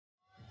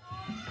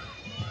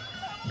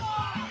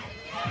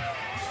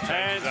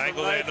Hands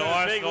angle there,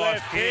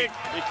 nice kick.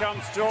 Here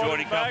comes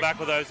Jordan come back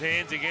with those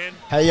hands again.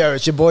 Hey yo,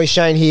 it's your boy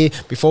Shane here.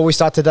 Before we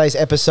start today's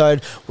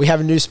episode, we have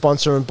a new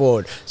sponsor on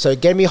board. So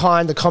getting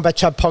behind the Combat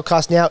Chat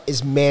podcast now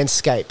is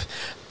Manscaped,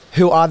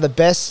 who are the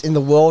best in the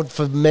world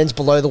for men's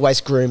below the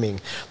waist grooming.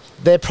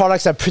 Their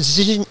products are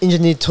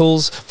precision-engineered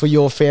tools for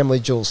your family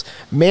jewels.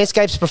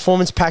 Manscaped's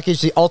performance package,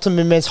 the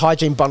ultimate men's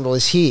hygiene bundle,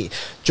 is here.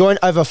 Join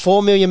over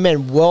 4 million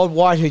men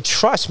worldwide who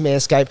trust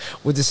Manscaped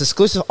with this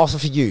exclusive offer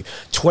for you.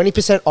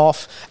 20%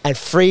 off and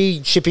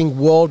free shipping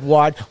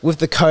worldwide with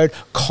the code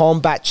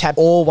COMBATCHAT,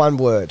 all one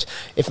word.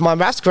 If my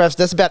math's correct,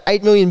 that's about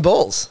 8 million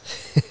balls.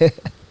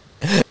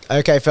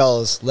 Okay,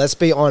 fellas, let's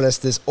be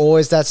honest. There's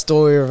always that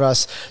story of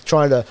us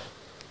trying to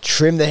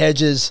trim the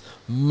hedges,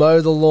 mow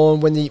the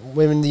lawn when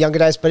in the younger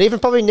days, but even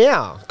probably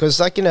now, because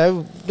we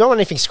don't want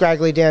anything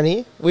scraggly down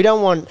here. We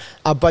don't want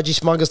our budgie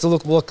smugglers to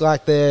look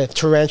like they're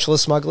tarantula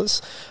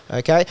smugglers.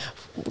 Okay,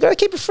 we've got to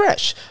keep it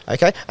fresh.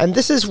 Okay, and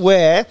this is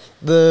where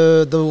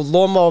the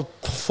Lawnmower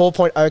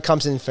 4.0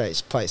 comes in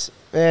place,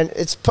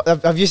 and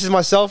I've used it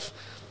myself,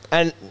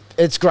 and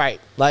it's great.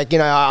 I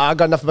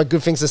got nothing but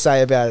good things to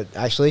say about it,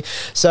 actually.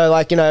 So,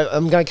 I'm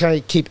going to kind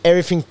of keep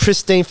everything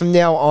pristine from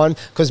now on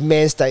because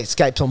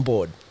Manscaped's on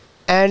board.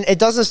 And it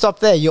doesn't stop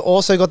there. You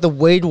also got the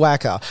Weed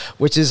Whacker,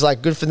 which is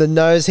good for the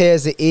nose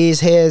hairs, the ears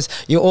hairs.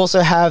 You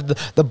also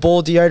have the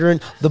ball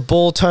deodorant, the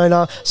ball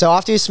toner. So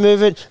after you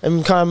smooth it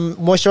and kind of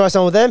moisturize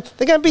them with them,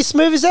 they're going to be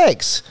smooth as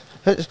eggs.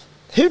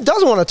 Who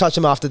doesn't want to touch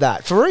them after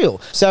that? For real.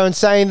 So in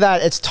saying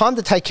that, it's time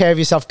to take care of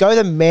yourself. Go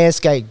to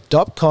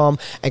manscaped.com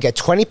and get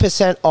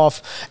 20%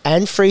 off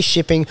and free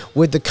shipping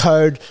with the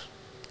code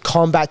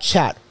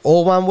COMBATCHAT,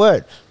 all one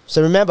word.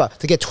 So remember,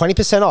 to get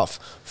 20% off,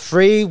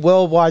 free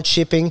worldwide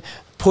shipping,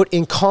 put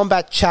in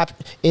Combat Chat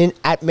in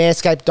at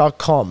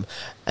manscaped.com.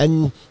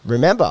 And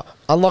remember,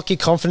 unlock your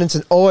confidence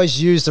and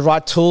always use the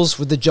right tools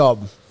with the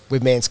job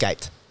with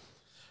Manscaped.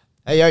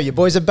 Hey, yo, your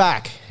boys are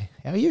back.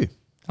 How are you?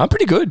 I'm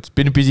pretty good. It's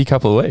been a busy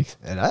couple of weeks.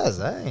 It has,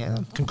 eh? Yeah.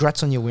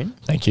 Congrats on your win.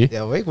 Thank you.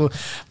 Yeah,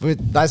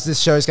 as this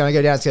show is going to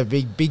go down, it's going to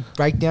be a big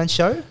breakdown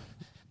show.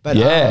 But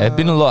yeah, it's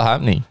been a lot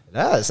happening. It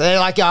has. And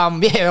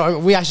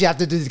we actually have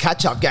to do the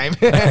catch-up game.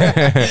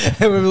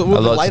 A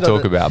lot to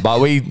talk about,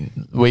 but we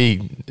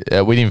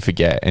didn't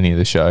forget any of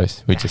the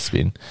shows. We just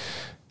had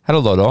a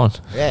lot on.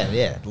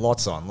 Yeah,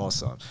 lots on.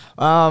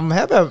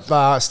 How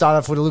about start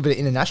off with a little bit of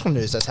international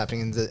news that's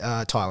happening in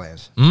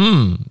Thailand?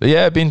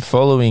 Yeah, I've been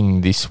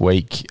following this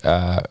week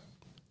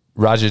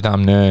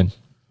Rajadamnern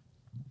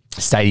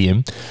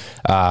Stadium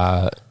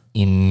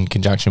in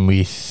conjunction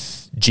with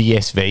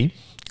GSV,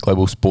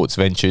 Global Sports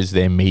Ventures,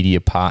 their media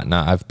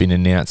partner. I've been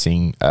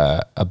announcing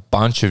a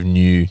bunch of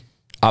new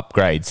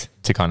upgrades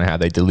to kind of how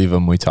they deliver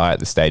Muay Thai at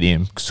the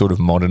stadium, sort of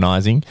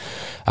modernising.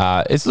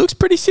 It looks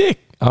pretty sick.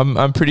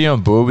 I'm pretty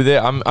on board with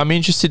it. I'm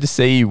interested to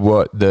see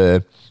what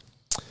the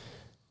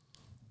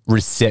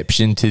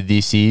reception to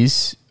this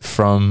is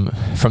from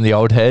the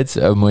old heads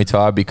of Muay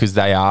Thai, because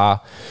they are,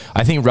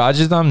 I think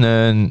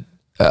Rajadamnern,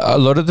 a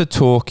lot of the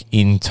talk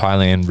in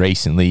Thailand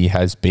recently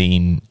has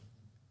been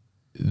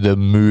the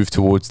move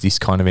towards this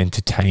kind of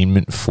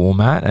entertainment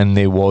format, and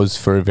there was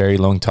for a very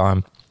long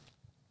time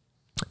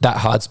that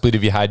hard split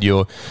of you had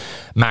your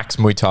Max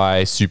Muay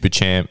Thai Super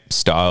Champ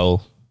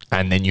style,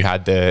 and then you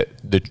had the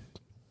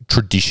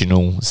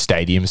traditional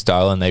stadium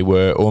style, and they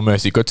were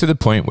almost, it got to the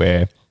point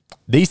where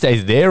these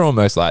days they're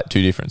almost like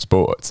two different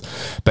sports.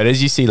 But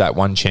as you see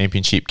one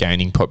championship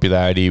gaining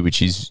popularity,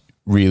 which is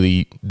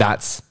really,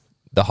 that's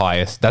the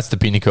highest, that's the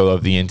pinnacle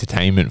of the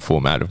entertainment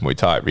format of Muay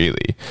Thai,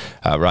 really,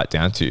 right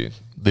down to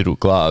little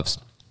gloves.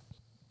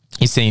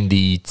 You're seeing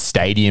the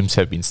stadiums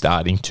have been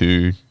starting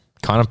to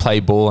kind of play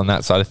ball on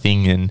that side of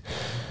thing and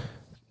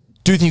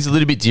do things a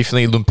little bit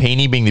differently.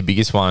 Lumpini being the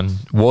biggest one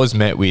was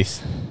met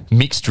with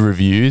mixed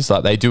reviews.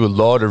 They do a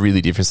lot of really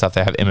different stuff.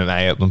 They have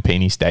MMA at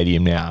Lumpini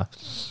Stadium now,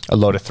 a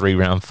lot of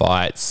 3-round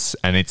fights,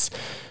 and it's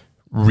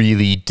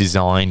really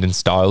designed and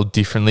styled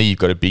differently. You've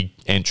got a big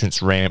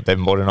entrance ramp. They've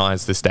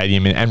modernized the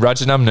stadium, and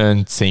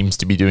Rajadamnern seems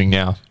to be doing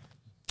now.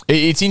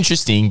 It's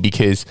interesting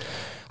because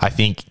I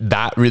think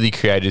that really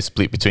created a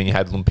split between, you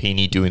had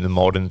Lumpini doing the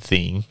modern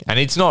thing, and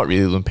it's not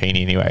really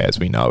Lumpini anyway, as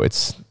we know.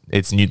 It's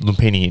new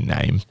Lumpini in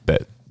name,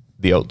 but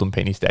the old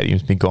Lumpini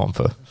Stadium's been gone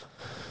for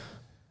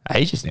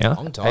ages now.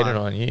 Long time. 8 or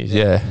 9 years,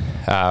 yeah.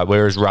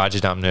 Whereas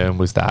Rajadamnern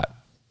was that,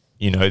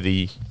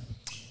 the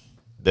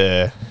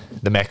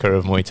mecca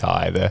of Muay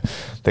Thai,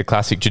 the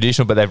classic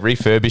traditional, but they've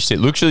refurbished it.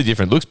 Looks really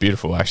different. Looks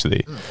beautiful,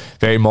 actually.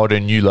 Very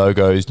modern, new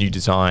logos, new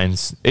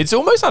designs. It's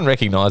almost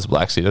unrecognisable,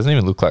 actually. It doesn't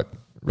even look like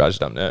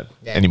Rajadamnern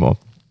anymore.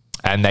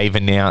 And they've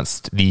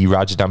announced the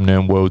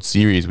Rajadamnern World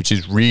Series, which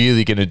is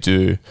really going to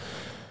do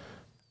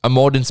a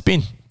modern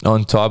spin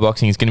on Thai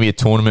boxing. It's going to be a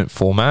tournament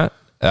format.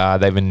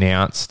 They've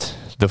announced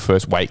the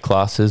first weight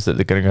classes that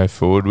they're going to go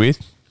forward with,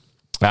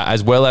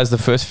 as well as the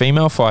first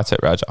female fights at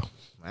Raja.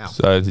 Wow.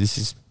 So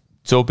it's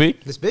all big.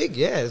 It's big,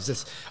 yeah.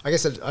 I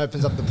guess it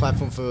opens up the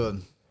platform for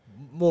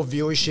more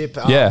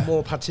viewership,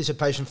 more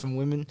participation from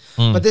women.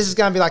 But this is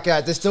going to be like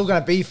there's still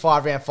going to be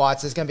 5-round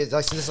fights. There's going to be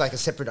this is like a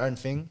separate own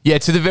thing. Yeah,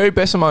 to the very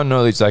best of my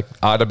knowledge, like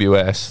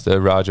RWS, the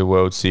Raja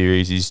World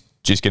Series, is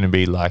just going to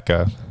be like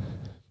a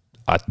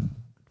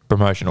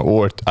promotion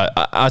or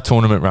a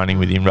tournament running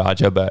within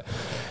Raja, but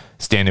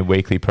standard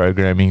weekly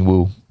programming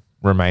will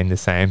remain the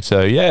same.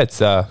 So yeah,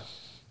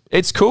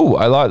 it's cool.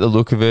 I like the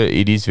look of it.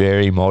 It is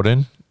very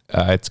modern.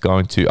 It's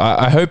going to.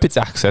 I hope it's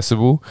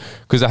accessible,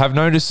 because I have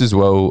noticed as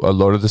well a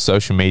lot of the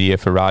social media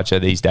for Raja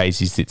these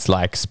days is it's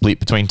like split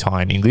between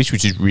Thai and English,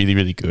 which is really,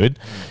 really good.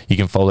 You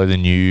can follow the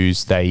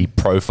news. They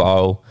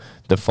profile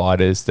the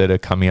fighters that are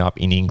coming up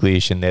in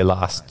English and their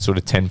last sort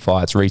of 10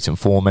 fights, recent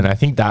form, and I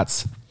think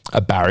that's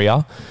a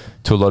barrier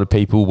to a lot of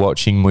people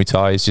watching Muay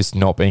Thai, is just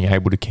not being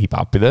able to keep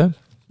up with it.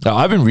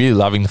 I've been really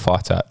loving the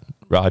fights at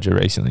Raja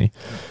recently.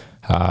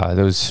 That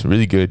was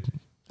really good.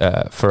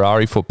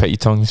 Ferrari fought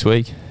Petitong this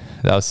week.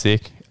 That was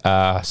sick.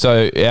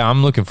 So, yeah,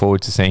 I'm looking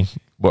forward to seeing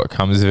what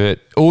comes of it.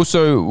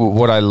 Also,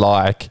 what I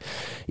like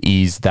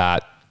is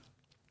that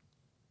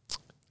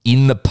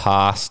in the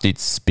past,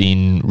 it's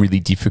been really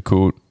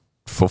difficult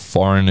for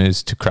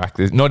foreigners to crack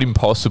this. Not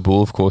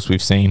impossible, of course,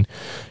 we've seen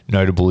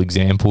notable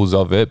examples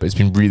of it, but it's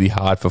been really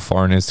hard for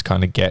foreigners to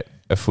kind of get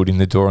a foot in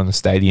the door on the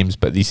stadiums.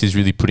 But this is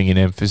really putting an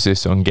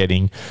emphasis on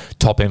getting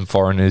top-end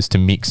foreigners to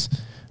mix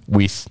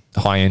with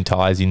high-end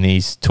Thais in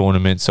these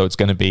tournaments. So it's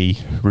going to be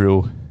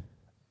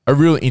a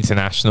real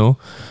international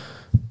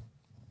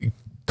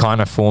kind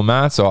of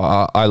format. So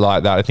I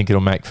like that. I think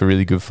it'll make for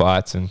really good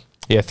fights. And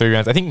yeah, 3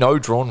 rounds. I think no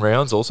drawn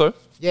rounds also.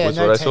 Yeah,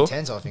 no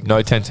 10-10s, I think.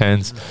 No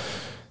 10-10s.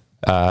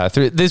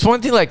 There's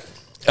one thing, like,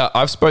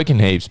 I've spoken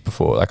heaps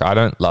before. Like,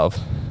 I love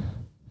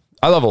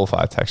all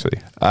fights, actually.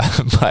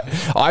 But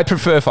I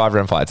prefer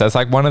 5-round fights. That's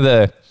like one of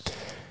the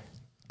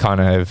kind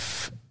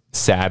of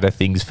sadder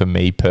things for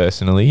me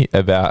personally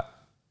about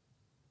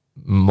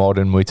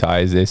modern Muay Thai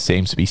is there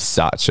seems to be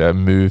such a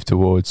move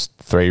towards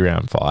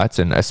 3-round fights,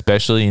 and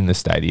especially in the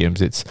stadiums,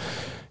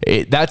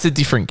 that's a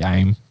different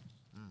game.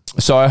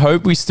 So I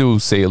hope we still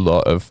see a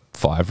lot of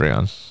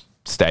 5-round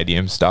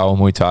stadium style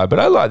Muay Thai, but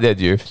I like the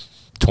idea of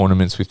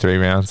tournaments with 3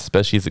 rounds,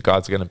 especially if the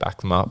guys are going to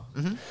back them up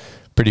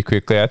pretty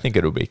quickly. I think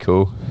it'll be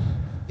cool.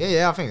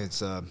 Yeah, I think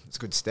it's a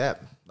good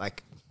step.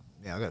 Like,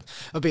 yeah,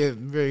 I'll be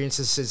very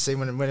interested to see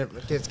when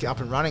it gets up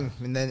and running,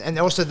 and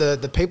also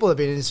the people that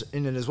have been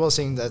in it as well,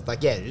 seeing that,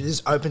 like, yeah, it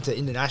is open to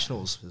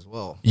internationals as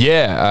well.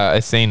 Yeah,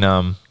 I've seen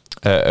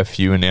a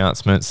few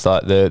announcements,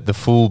 like the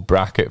full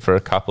bracket for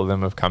a couple of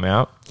them have come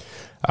out,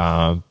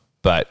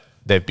 but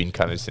they've been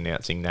kind of just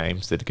announcing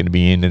names that are going to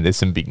be in, and there's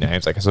some big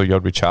names. Like I saw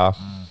Yod Richar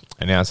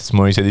announced this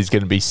morning, so there's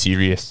going to be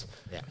serious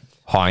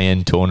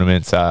high-end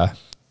tournaments.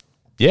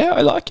 Yeah,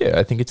 I like it.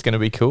 I think it's going to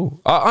be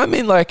cool. I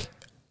mean, like,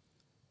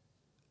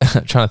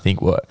 I'm trying to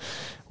think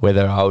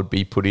whether I would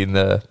be put in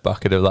the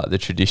bucket of like the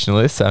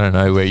traditionalists. I don't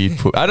know where you'd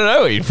put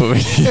me.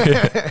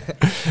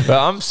 But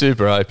I'm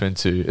super open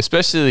to,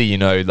 especially, you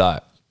know,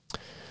 like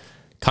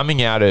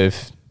coming out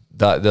of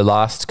the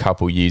last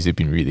couple of years have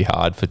been really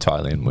hard for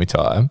Thailand Muay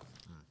Thai.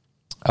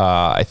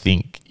 I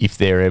think if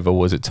there ever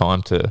was a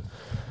time to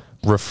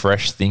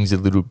refresh things a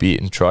little bit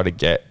and try to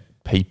get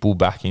people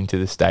back into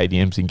the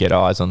stadiums and get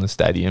eyes on the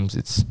stadiums,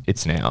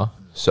 it's now.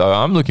 So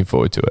I'm looking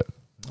forward to it.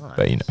 Nice.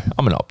 But, you know,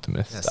 I'm an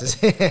optimist.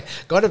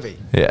 Yes, gotta be.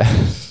 Yeah.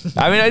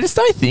 I mean, I just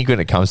don't think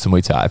when it comes to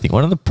Muay Thai, I think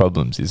one of the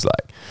problems is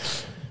like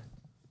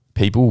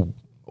people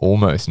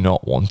almost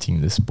not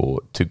wanting the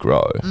sport to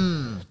grow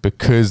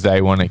because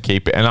they want to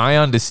keep it. And I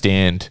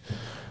understand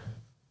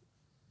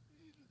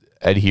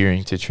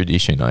adhering to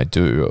tradition, I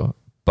do,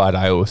 but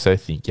I also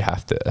think you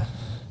have to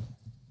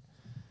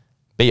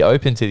be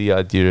open to the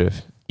idea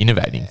of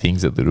innovating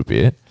things a little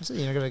bit. So,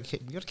 you got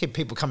to keep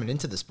people coming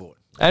into the sport.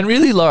 And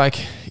really,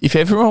 like, if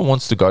everyone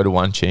wants to go to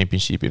one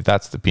championship, if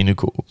that's the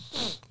pinnacle,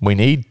 we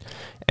need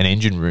an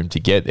engine room to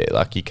get there.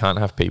 Like, you can't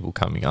have people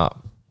coming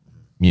up,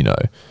 you know,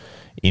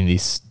 in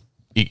this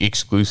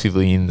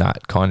exclusively in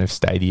that kind of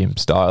stadium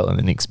style and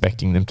then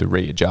expecting them to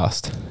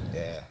readjust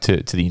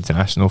to the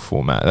international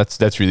format.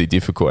 That's really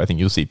difficult. I think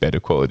you'll see better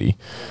quality.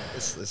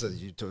 As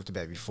you talked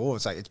about before,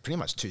 it's like it's pretty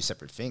much 2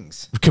 separate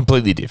things.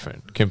 Completely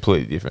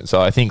different.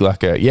 So I think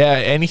like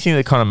anything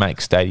that kind of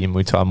makes stadium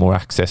Muay Thai more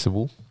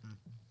accessible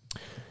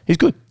is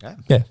good.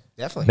 Yeah.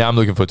 Definitely. Now I'm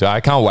looking forward to it.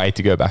 I can't wait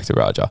to go back to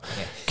Raja.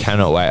 Yeah.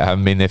 Cannot wait. I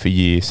haven't been there for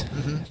years.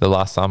 The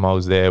last time I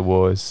was there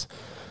was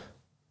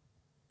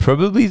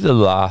probably the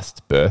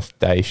last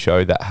birthday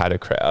show that had a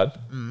crowd.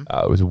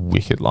 It was a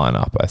wicked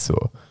lineup. I saw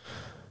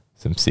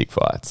some sick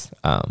fights.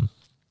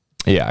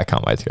 Yeah, I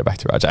can't wait to go back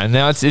to Raja. And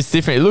now it's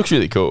different. It looks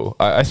really cool.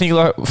 I think,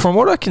 like, from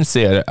what I can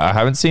see, I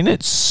haven't seen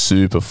it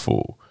super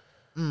full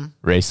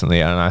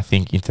recently, and I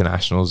think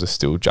internationals are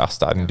still just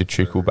starting to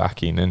trickle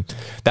back in, and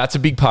that's a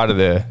big part of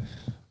the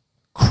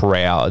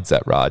crowds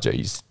at Raja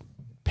is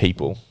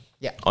people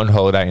on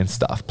holiday and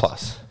stuff,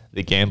 plus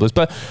the gamblers.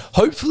 But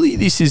hopefully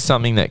this is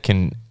something that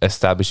can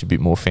establish a bit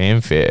more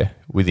fanfare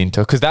within,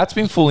 because that's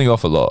been falling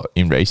off a lot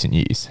in recent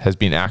years, has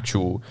been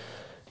actual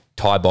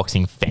Thai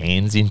boxing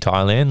fans in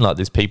Thailand. Like,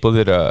 there's people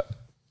that are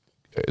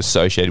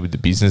associated with the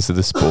business of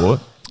the sport,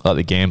 like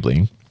the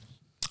gambling,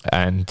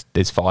 and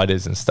there's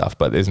fighters and stuff,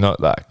 but there's not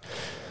like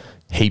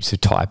heaps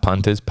of Thai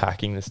punters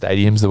packing the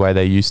stadiums the way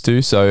they used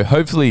to. So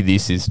hopefully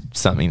this is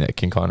something that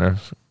can kind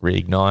of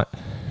reignite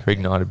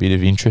a bit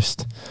of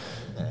interest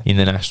in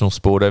the national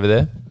sport over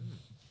there.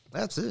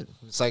 That's it.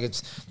 It's like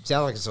sounds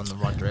like it's on the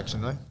right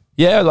direction though.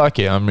 Yeah, I like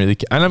it.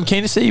 I'm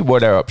keen to see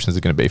what our options are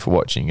going to be for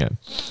watching it.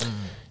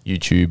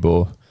 YouTube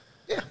or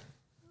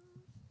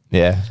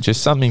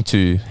just something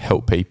to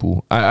help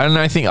people. And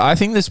I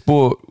think the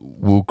sport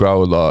will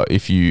grow a lot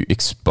if you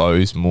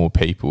expose more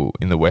people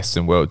in the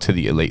Western world to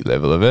the elite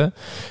level of it.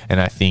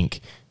 And I think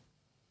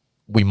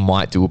we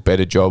might do a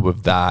better job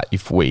of that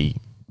if we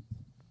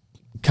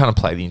kind of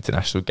play the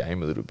international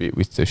game a little bit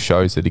with the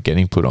shows that are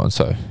getting put on.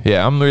 So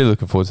yeah, I'm really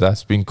looking forward to that.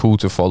 It's been cool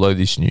to follow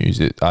this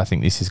news. I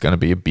think this is going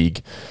to be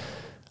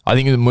I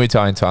think the Muay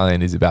Thai in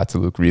Thailand is about to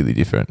look really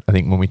different. I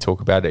think when we talk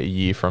about it a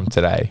year from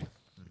today,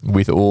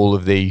 with all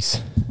of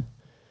these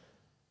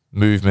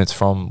movements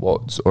from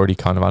what's already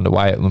kind of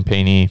underway at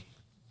Lumpini,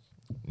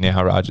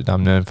 now Raja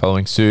Damnern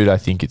following suit, I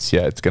think it's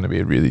going to be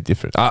a really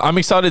different. I'm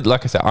excited.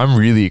 Like I said, I'm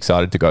really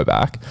excited to go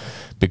back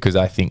because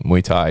I think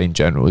Muay Thai in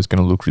general is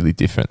going to look really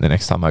different the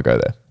next time I go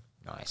there.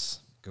 Nice.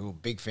 Cool.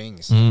 Big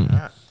things. All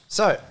right.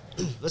 So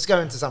let's go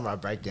into some of our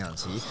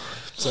breakdowns here.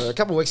 So a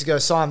couple of weeks ago,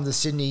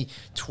 Siam2Sydney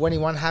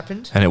 21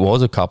 happened. And it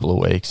was a couple of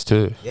weeks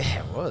too. Yeah,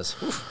 it was.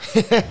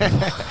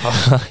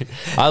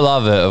 I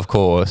love it, of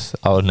course.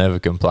 I would never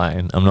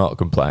complain. I'm not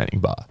complaining,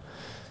 but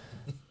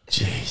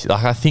jeez,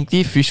 like I think the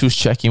officials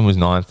check-in was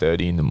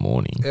 9:30 in the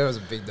morning. It was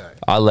a big day.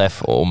 I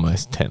left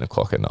almost 10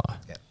 o'clock at night.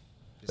 Yeah.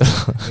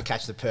 To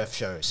catch the Perth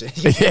shows.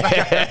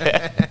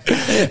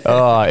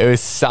 Oh, it was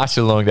such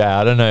a long day.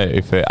 I don't know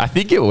if I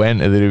think it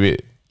went a little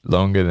bit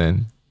longer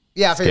than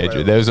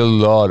scheduled. There was a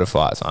lot of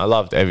fights. I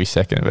loved every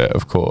second of it,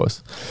 of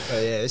course.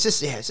 But yeah, it's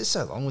just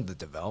so long with the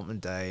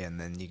development day, and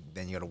then you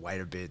got to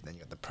wait a bit. Then you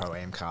got the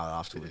pro-am card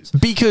afterwards.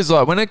 Because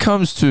like when it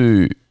comes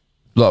to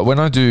like when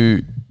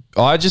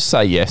I just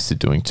say yes to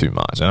doing too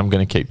much, and I'm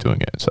going to keep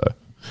doing it. So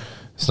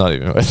it's not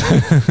even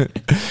worth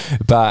it.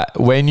 But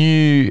when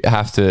you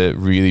have to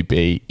really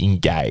be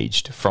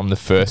engaged from the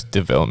first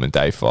development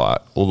day fight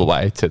all the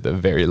way to the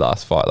very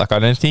last fight, like I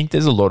don't think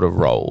there's a lot of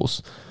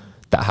roles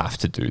that have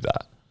to do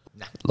that.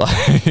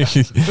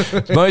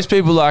 Like most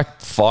people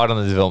like fight on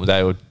the development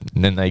day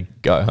and then they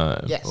go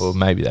home, or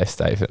maybe they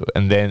stay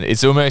and then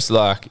it's almost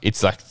like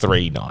it's like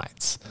 3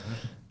 nights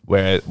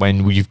where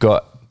when you've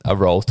got a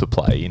role to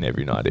play in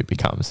every night it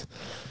becomes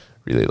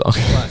really long.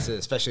 Well,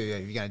 especially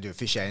if you're going to do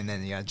officiating and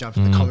then you're going to jump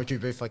in the commentary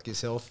booth like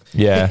yourself.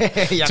 Yeah.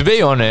 To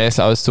be honest,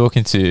 I was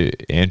talking to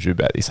Andrew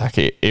about this. Like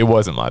it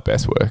wasn't my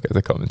best work as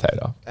a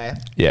commentator.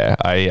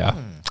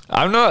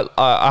 I'm not.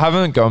 I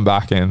haven't gone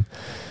back and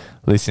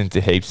listened to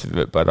heaps of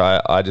it, but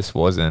I just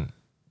wasn't.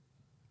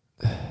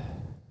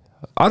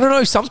 I don't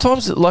know.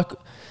 Sometimes like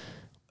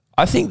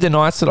I think the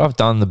nights that I've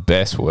done the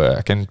best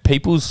work and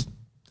the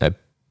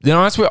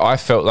nights where I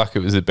felt like it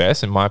was the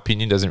best, and my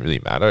opinion doesn't really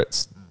matter.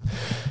 It's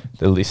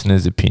the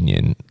listener's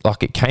opinion.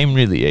 Like it came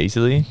really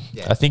easily.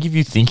 Yeah. I think if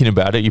you're thinking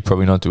about it, you're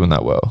probably not doing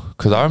that well.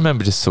 Because I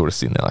remember just sort of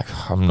sitting there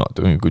like, I'm not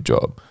doing a good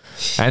job.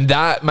 And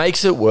that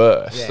makes it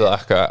worse. Yeah.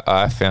 Like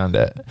I found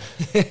it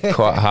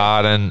quite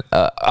hard, and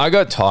I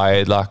got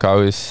tired. Like I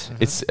was,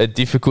 it's a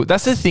difficult,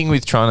 that's the thing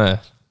with trying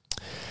to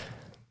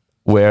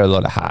wear a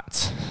lot of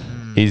hats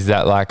is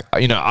that like,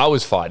 I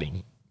was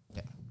fighting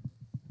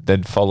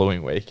the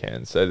following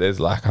weekend. So there's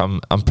like,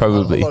 I'm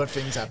probably, a lot of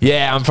things happen.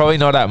 I'm probably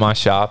not at my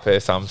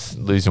sharpest. I'm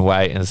losing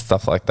weight and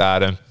stuff like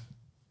that. And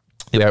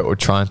we're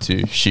trying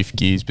to shift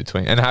gears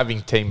between and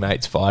having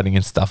teammates fighting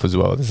and stuff as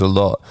well. There's a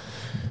lot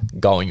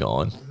going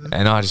on,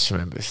 and I just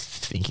remember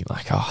thinking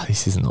like, oh,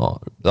 this is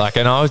not like,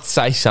 and I would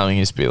say something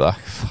and just be like,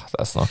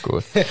 that's not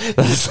good.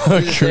 That's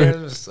not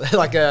good.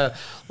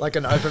 like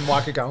an open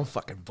mic going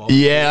fucking bomb.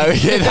 Yeah,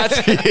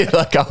 that's it.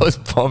 Like I was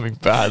bombing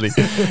badly,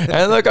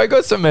 and like I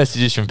got some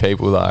messages from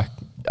people like,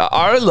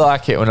 I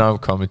like it when I'm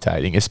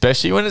commentating,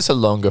 especially when it's a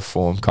longer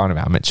form kind of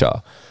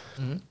amateur.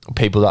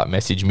 People that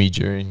message me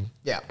during,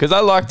 because I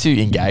like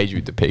to engage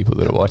with the people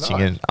that are watching,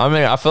 and I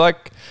mean, I feel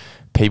like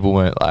people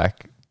weren't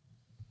like,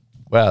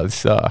 wow, this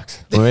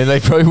sucks. I mean, they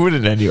probably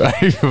wouldn't anyway.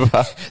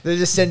 They're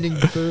just sending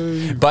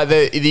boo. But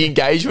the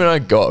engagement I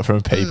got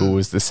from people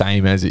was the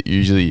same as it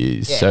usually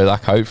is. Yeah. So,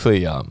 like,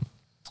 hopefully, I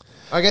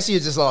guess you're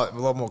just like a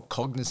lot more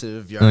cognizant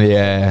of your own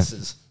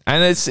weaknesses.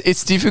 And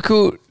it's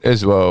difficult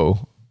as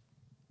well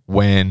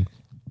when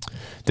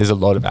there's a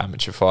lot of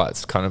amateur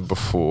fights kind of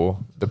before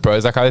the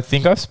pros. Like, I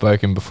think I've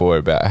spoken before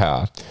about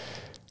how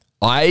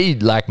I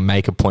like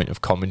make a point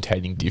of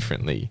commentating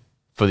differently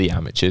for the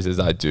amateurs as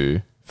I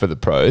do for the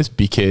pros,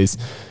 because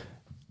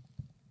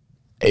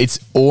it's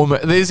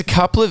almost, there's a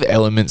couple of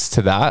elements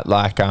to that.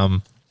 Like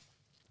the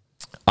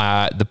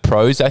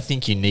pros, I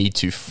think you need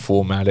to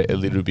format it a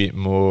little bit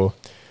more.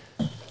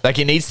 Like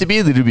it needs to be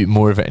a little bit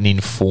more of an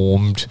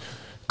informed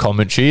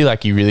commentary.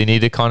 Like you really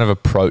need to kind of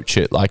approach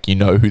it like you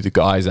know who the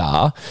guys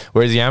are.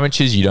 Whereas the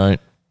amateurs, you don't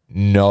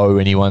know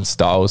anyone's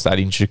styles that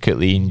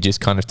intricately and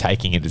just kind of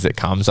taking it as it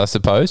comes, I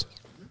suppose.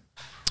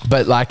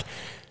 But like,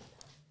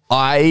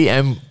 I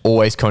am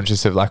always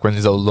conscious of like when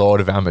there's a lot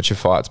of amateur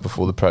fights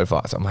before the pro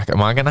fights. I'm like,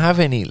 am I going to have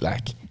any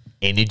like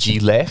energy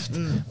left?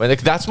 But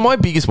like, that's my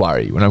biggest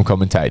worry when I'm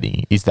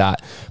commentating, is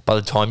that by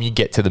the time you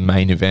get to the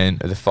main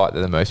event or the fight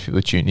that the most people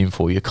are tuned in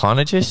for, you're kind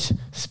of just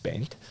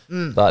spent.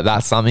 Like,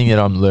 that's something that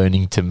I'm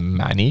learning to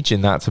manage,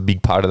 and that's a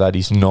big part of that,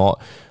 is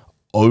not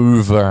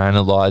over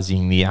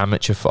analyzing the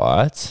amateur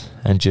fights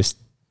and just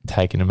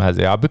taking them as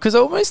they are. Because I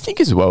almost think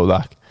as well,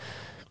 like,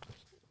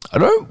 I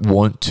don't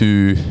want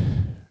to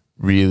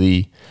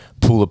really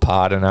pull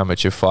apart an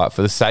amateur fight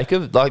for the sake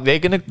of like,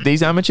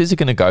 these amateurs are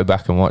gonna go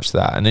back and watch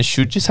that, and it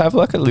should just have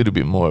like a little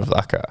bit more of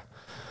like a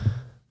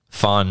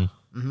fun,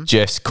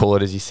 just call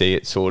it as you see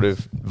it sort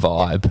of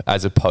vibe,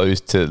 as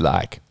opposed to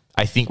like,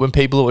 I think when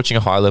people are watching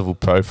a high level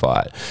pro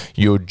fight,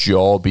 your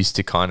job is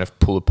to kind of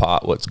pull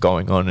apart what's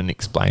going on and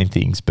explain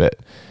things, but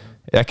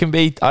that can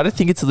be, I don't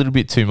think it's a little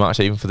bit too much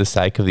even for the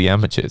sake of the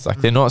amateurs. Like,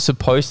 they're not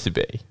supposed to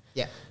be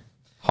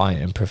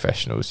high-end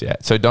professionals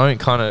yet. So don't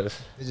kind of,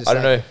 I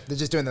don't know. They're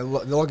just doing the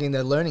logging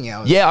their learning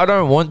hours. Yeah, I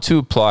don't want to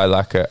apply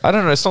like a, I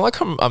don't know, it's not like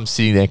I'm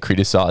sitting there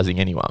criticizing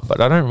anyone, but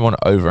I don't want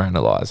to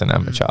overanalyze an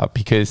amateur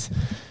because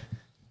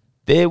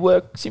their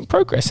work's in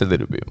progress a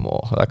little bit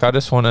more. Like, I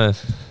just want to,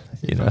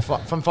 you know.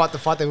 From fight to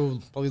fight, they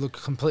will probably look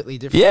completely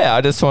different. Yeah, I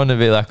just want to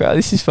be like, oh,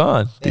 this is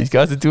fun. These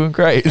guys are doing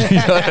great. You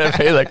know what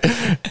I mean? Like,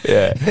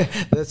 yeah.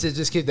 That's it,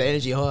 just keep the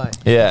energy high.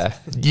 Yeah.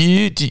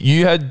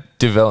 You had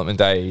development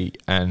day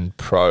and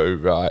pro,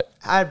 right?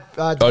 I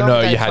had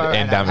you had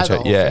end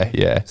amateur. Yeah.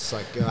 It's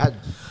like,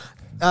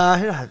 I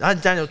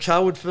had Daniel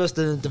Charwood first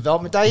in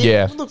development day.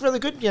 Yeah. He looked really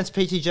good against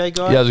PTJ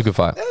guy. Yeah, it was a good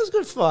fight. Yeah, it was a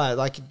good fight.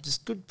 Like,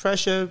 just good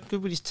pressure,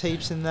 good with his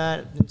teeps and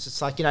that. It's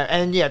just like, you know,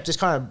 and yeah, just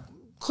kind of,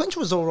 clinch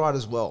was all right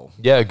as well.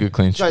 Yeah, good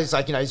clinch. So he's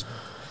like, you know, he's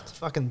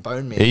fucking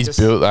bone man. He's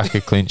built like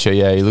a clincher.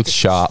 Yeah, he looks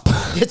sharp.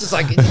 It's just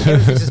like,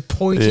 everything's just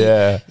pointy.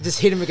 Yeah. You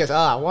just hit him and goes,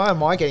 why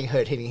am I getting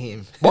hurt hitting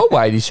him? What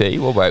weight is he?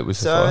 What weight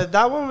was the So fight?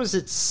 that one was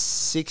at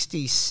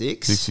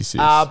 66.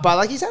 66. But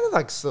like, he's had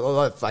like a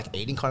lot of like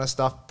eating kind of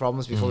stuff,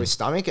 problems before his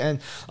stomach. And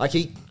like,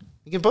 he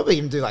can probably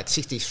even do like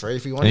 63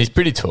 if he wanted. And he's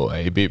pretty tall.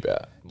 He'd be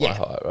about my Yeah.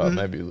 height, right?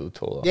 Maybe a little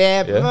taller.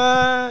 Yeah,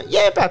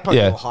 about probably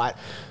Yeah. more height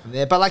from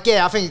there. But like,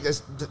 yeah, I think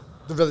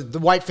the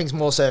weight thing's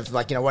more so of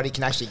like, you know, what he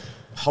can actually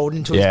hold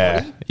into his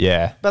body.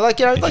 Yeah. But like,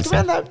 you know, like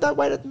around that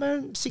weight at the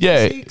moment,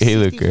 66, Yeah, he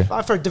looked good.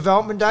 for a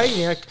development day,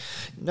 you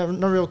know,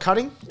 no real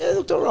cutting. Yeah, it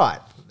looked all right.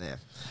 Yeah.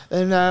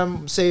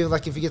 And see,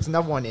 like, if he gets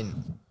another one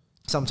in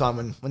sometime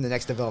when the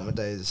next development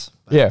day is.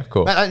 Yeah,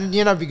 cool. And,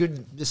 you know, it'd be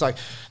good, just like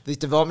these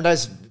development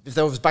days, if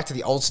there was back to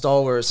the old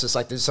style where it's just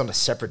like, there's on a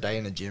separate day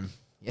in the gym.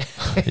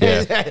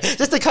 Yeah.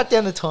 Just to cut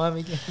down the time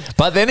again.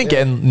 But then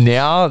again,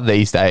 now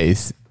these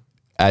days,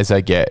 as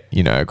I get,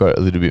 you know, got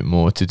a little bit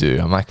more to do,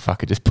 I'm like,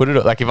 fuck it, just put it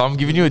up. Like, if I'm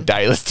giving you a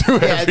day, let's do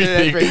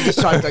everything. Just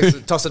try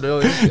to toss it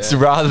early. Yeah. It's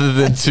rather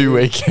than 2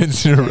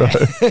 weekends in a row.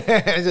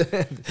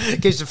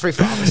 Gives you free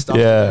for other stuff.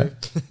 Yeah.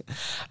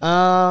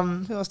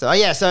 Who else? Oh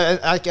yeah, so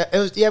it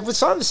was with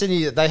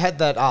Siam2Sydney, they had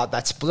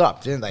that split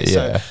up, didn't they?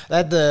 Yeah. So they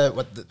had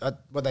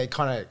what they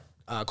kind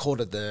of called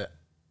it the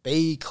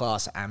B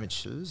class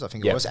amateurs, I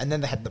think it was, and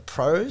then they had the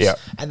pros,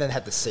 and then they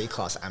had the C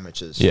class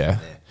amateurs. Yeah,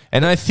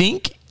 and I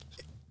think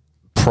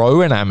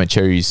pro and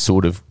amateur is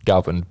sort of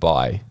governed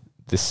by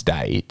the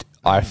state.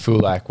 I feel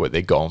like what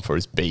they're going for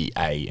is B,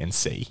 A, and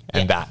C,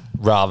 and that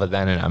rather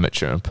than an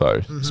amateur and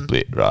pro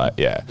split, right?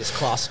 Yeah, this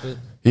class split.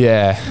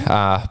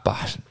 Yeah,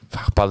 but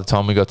by the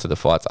time we got to the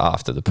fights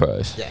after the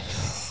pros,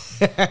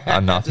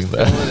 nothing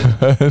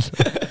left.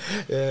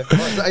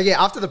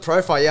 Yeah, after the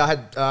pro fight, I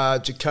had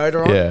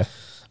Jakoda on. Yeah.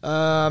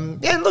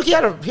 And look, he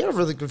had a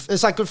really good.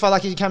 It's like good fight.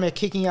 Like he came out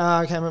kicking. Came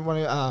out one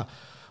of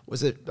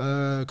was it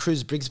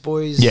Cruz Briggs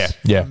boys?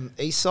 Yeah. From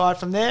east side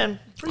from there, and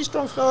pretty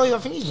strong fella. I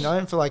think he's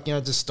known for like, you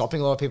know, just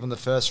stopping a lot of people in the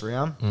first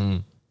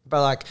round.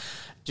 But like,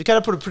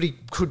 Jakoda put a pretty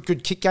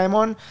good kick game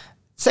on.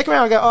 Second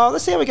round, I go,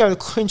 let's see how we go with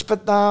the clinch.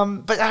 But I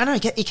don't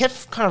know. He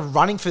kept kind of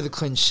running for the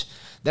clinch.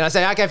 Then I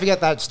say, okay,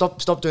 forget that.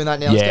 Stop doing that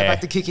now. Let's get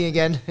back to kicking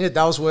again.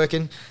 That was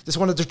working. Just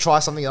wanted to try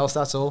something else.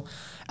 That's all.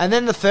 And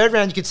then the third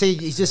round, you could see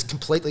he just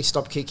completely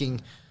stopped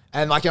kicking.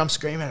 And like, I'm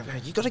screaming at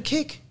him, you got to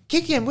kick.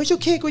 Kick him. Where's your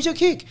kick?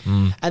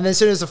 And then as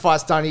soon as the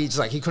fight's done, he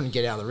couldn't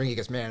get out of the ring. He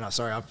goes, man, I'm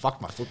sorry, I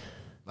fucked my foot.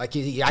 Like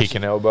he actually, kick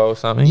an elbow or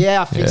something?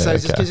 Yeah, I think so. Okay.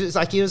 Just because it's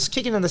like he was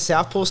kicking in the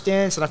southpaw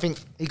stance, and I think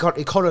he caught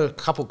a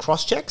couple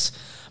cross checks.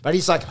 But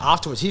he's like,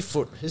 afterwards, his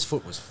foot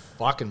was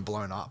fucking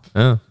blown up.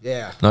 Oh.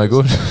 Yeah. No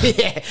good.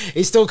 Yeah.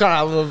 He's still kind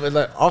of a little bit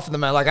like, off the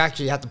man. Like, I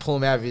actually had to pull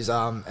him out of his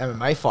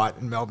MMA fight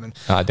in Melbourne.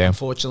 Ah, damn.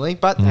 Unfortunately.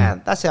 But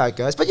that's how it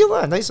goes. But you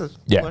learn. These are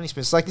learning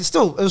experiences. Like, it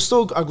was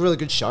still a really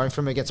good showing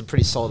from him against a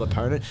pretty solid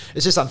opponent.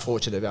 It's just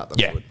unfortunate about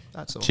the foot.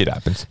 That's all. Shit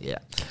happens. Yeah.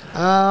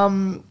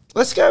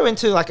 Let's go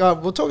into like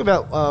we'll talk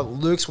about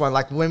Luke's one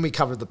like when we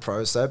covered the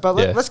pros though. But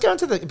let's go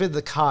into a bit of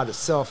the card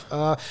itself.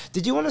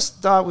 Did you want to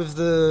start with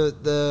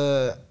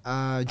the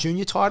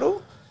junior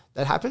title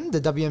that happened,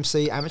 the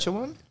WMC amateur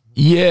one?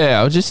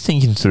 Yeah, I was just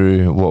thinking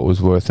through what was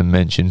worth a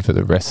mention for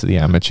the rest of the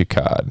amateur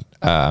card.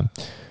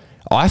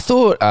 I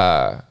thought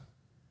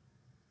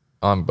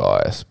I'm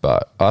biased,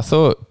 but I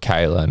thought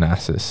Kayla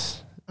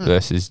Nassus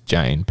versus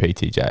Jane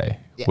PTJ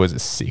was a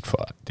sick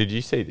fight. Did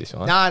you see this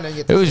one? No, I didn't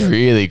get it was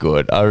really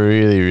good. I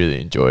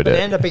really enjoyed it. It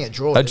ended up being a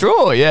draw. A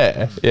draw,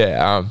 yeah.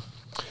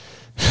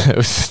 It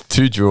was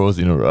 2 draws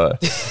in a row.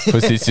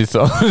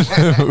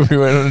 We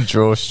went on a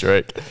draw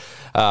streak.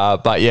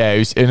 But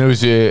yeah,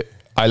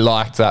 I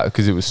liked that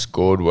because it was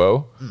scored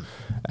well.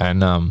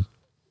 And I'm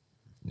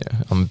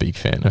a big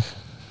fan of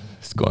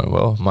scoring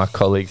well. My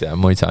colleagues at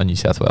Muay Thai New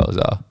South Wales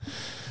are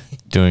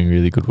doing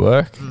really good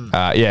work.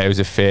 It was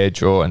a fair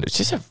draw, and it's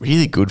just a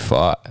really good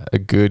fight, a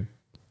good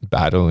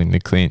battle in the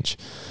clinch.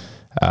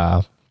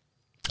 I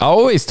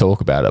always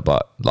talk about it,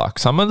 but like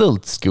some of the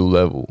skill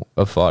level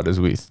of fighters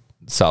with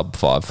sub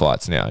 5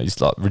 fights now is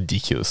like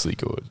ridiculously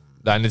good,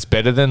 and it's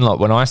better than like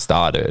when I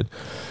started.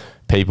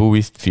 People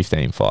with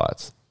 15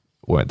 fights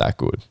weren't that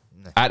good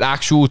at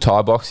actual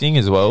Thai boxing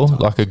as well,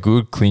 like a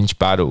good clinch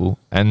battle,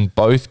 and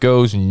both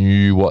girls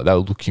knew what they were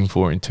looking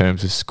for in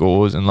terms of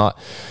scores, and like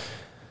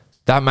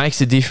that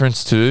makes a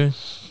difference too,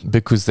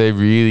 because they're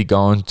really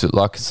going to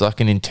like, it's like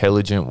an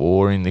intelligent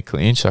war in the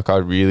clinch. Like I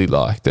really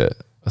liked it.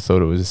 I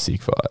thought it was a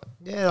sick fight.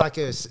 Yeah, like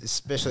it was,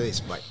 especially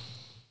this, like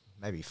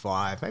maybe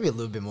 5, maybe a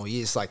little bit more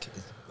years. Like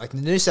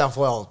the New South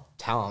Wales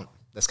talent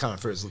that's coming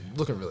through is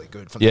looking really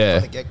good from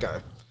the get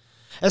go.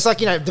 It's like,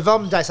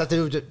 development days have to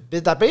do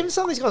with that. But even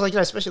some of these guys, like,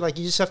 especially like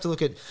you just have to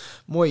look at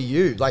Muay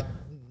Yu. Like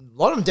a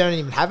lot of them don't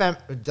even have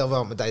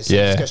development days. So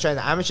you just go straight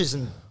into amateurs,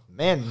 and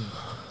man,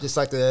 just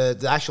like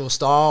the actual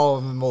style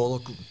of them all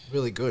look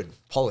really good,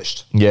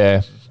 polished.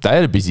 Yeah, they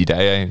had a busy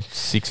day.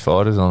 6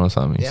 fighters on or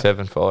something,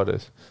 7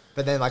 fighters.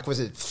 But then, like, was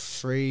it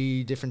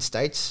 3 different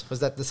states? Was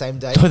that the same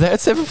day? Oh, they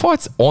had 7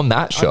 fights on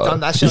that show. I've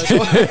done that show as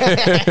well.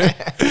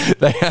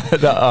 They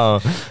had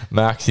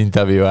Max in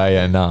WA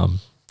and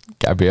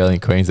Gabrielle in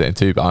Queensland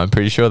too, but I'm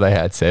pretty sure they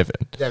had 7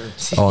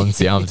 on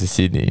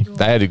Siam2Sydney.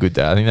 They had a good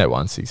day. I think they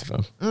won 6 of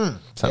them.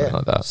 Something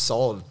like that.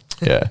 Solid.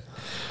 Yeah.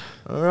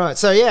 All right.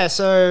 So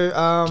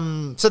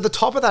the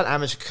top of that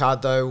amateur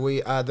card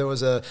though, there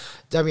was a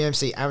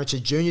WMC amateur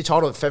junior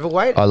title at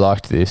featherweight. I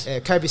liked this.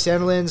 Kobe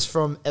Sandilands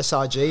from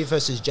SRG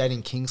versus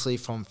Jaden Kingsley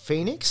from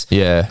Phoenix.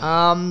 Yeah.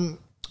 I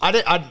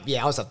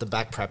was at the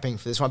back prepping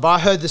for this one, but I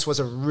heard this was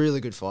a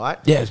really good fight.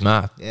 Yeah, it's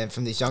mad. Yeah,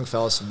 from these young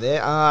fellas from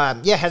there. How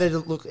did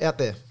it look out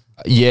there?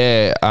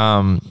 Yeah,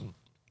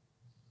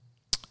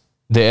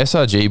 the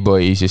SRG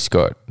boy, he's just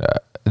got...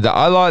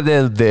 I like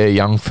their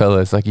young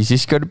fellas. Like, he's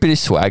just got a bit of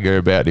swagger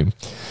about him.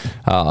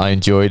 I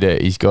enjoyed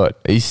it. He's got...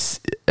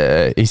 His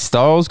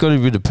style's got a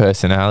bit of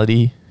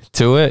personality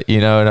to it,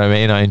 you know what I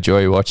mean? I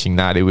enjoy watching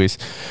that. It was...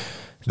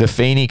 The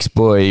Phoenix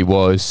boy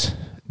was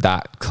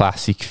that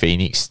classic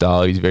Phoenix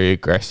style. He's very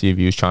aggressive.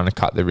 He was trying to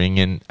cut the ring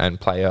and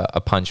play a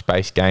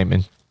punch-based game.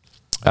 And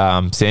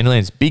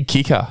Sandilands, big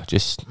kicker,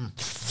 just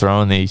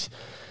throwing these...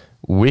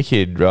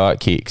 wicked right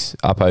kicks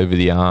up over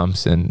the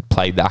arms, and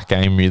played that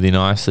game really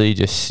nicely.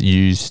 Just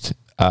used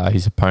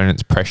his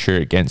opponent's pressure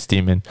against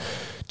him, and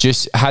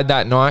just had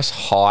that nice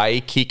high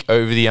kick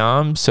over the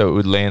arms, so it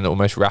would land,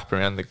 almost wrap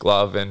around the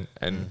glove and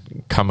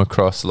come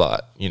across,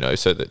 like,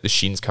 so that the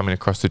shin's coming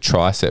across the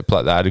tricep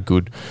like that. A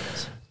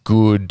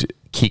good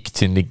kick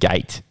to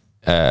negate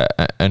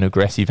an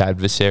aggressive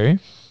adversary.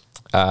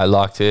 I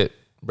liked it.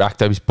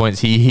 Racked up his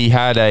points. He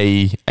had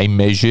a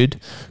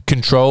measured,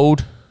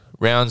 controlled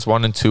rounds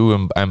 1 and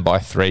 2, and by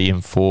 3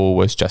 and 4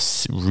 was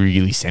just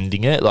really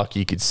sending it. Like,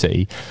 you could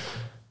see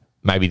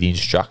maybe the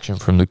instruction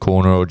from the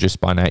corner, or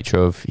just by nature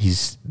of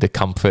the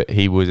comfort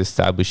he was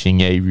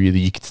establishing. Yeah,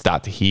 you could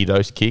start to hear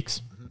those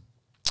kicks.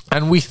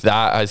 And with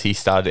that, as he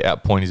started to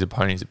outpoint his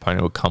opponent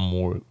would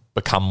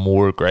become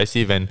more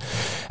aggressive, and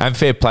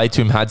fair play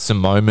to him, had some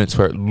moments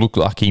where it looked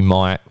like he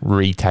might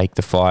retake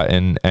the fight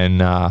and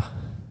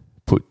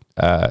put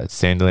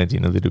Sandilands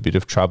in a little bit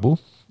of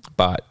trouble.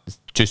 But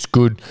just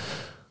good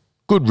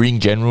ring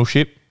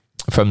generalship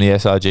from the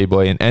SRG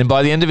boy. And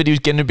by the end of it, he was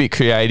getting a bit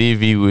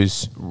creative. He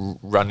was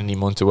running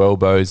him onto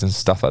elbows and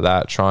stuff like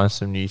that, trying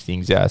some new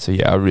things out. So,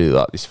 yeah, I really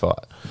like this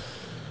fight.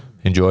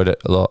 Enjoyed it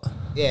a lot.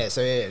 Yeah,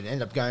 so it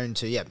ended up going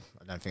to, I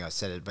don't think I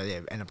said it, but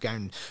ended up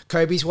going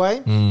Kobe's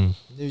way.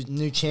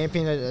 New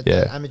champion at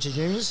amateur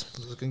juniors.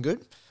 Looking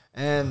good.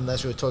 And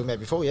that's what we were talking about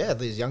before. Yeah,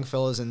 these young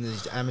fellas and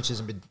these amateurs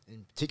in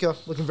particular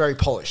looking very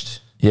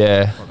polished.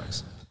 Yeah.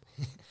 Products.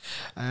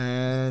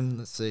 And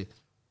let's see.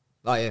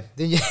 Oh, yeah.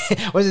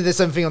 Wasn't there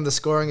something on the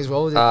scoring as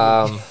well?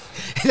 On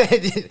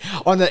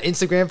the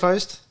Instagram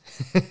post?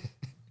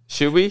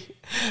 Should we?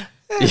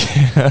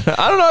 Yeah.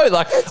 I don't know.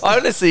 Like,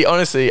 honestly,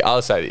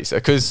 I'll say this,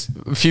 because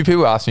a few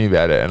people asked me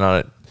about it, and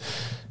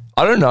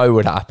I don't know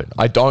what happened.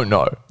 I don't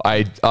know.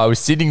 I was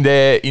sitting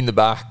there in the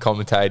back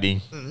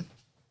commentating.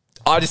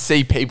 I just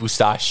see people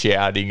start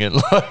shouting, and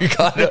like,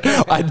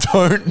 I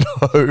don't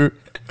know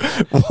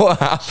what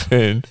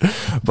happened,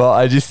 but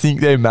I just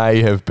think there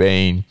may have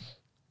been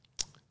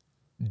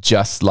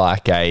just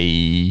like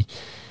a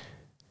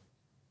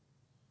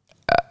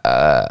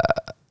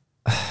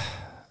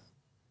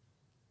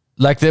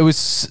like, there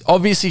was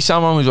obviously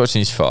someone was watching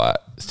this fight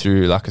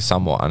through like a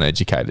somewhat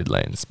uneducated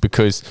lens,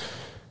 because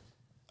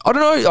I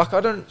don't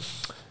know.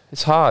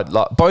 It's hard.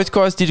 Like, both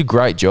guys did a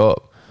great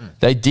job.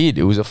 They did.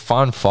 It was a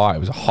fun fight. It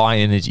was a high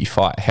energy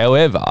fight.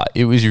 However,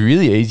 it was a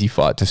really easy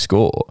fight to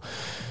score.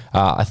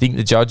 I think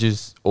the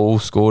judges all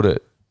scored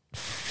it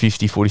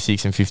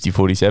 50-46 and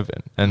 50-47,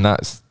 and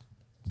that's,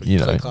 you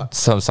know,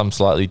 some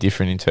slightly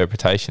different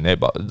interpretation there,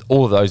 but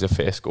all of those are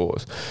fair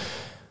scores.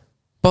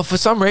 But for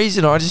some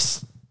reason, I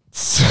just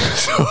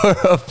saw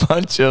a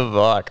bunch of,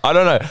 like, I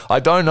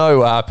don't know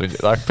what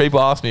happened. Like, people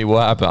ask me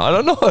what happened. I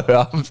don't know.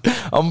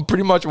 I'm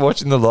pretty much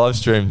watching the live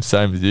stream,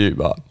 same as you,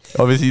 but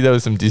obviously there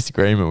was some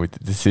disagreement with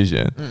the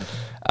decision.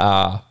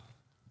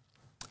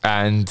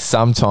 And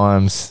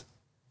sometimes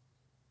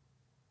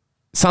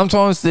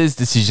there's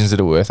decisions that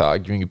are worth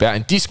arguing about,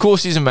 and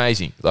discourse is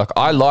amazing. Like,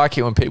 I like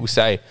it when people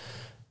say,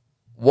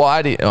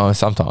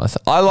 sometimes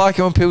I like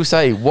it when people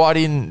say, why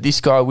didn't this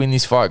guy win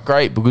this fight?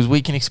 Great, because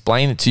we can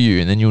explain it to you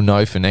and then you'll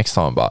know for next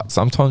time. But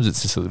sometimes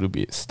it's just a little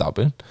bit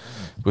stubborn.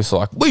 It's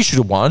like, we should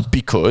have won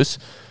because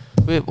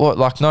no,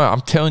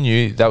 I'm telling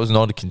you, that was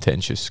not a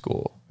contentious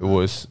score. It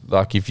was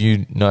like, if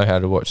you know how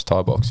to watch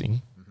Thai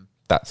boxing,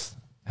 that's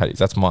how it is.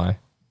 That's my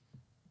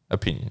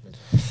opinion.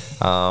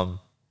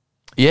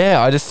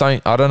 Yeah, I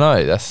don't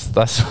know.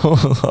 That's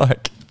all,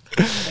 like,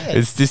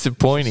 it's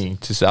disappointing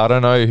to say. I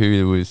don't know who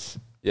it was.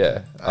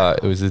 Yeah,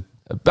 it was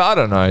but I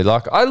don't know.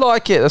 Like, I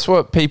like it. That's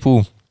what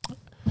people.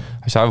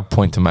 Actually, I have a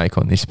point to make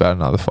on this about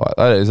another fight.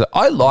 That is,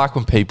 I like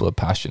when people are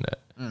passionate.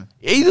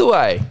 Either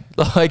way,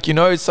 like, you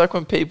know, it's like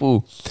when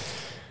people,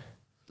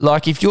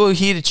 like, if you're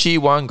here to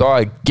cheer one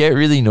guy, get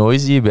really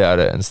noisy about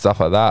it and stuff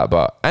like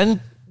that. And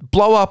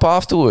blow up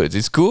afterwards.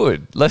 It's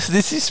good.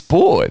 This is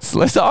sports.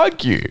 Let's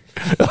argue.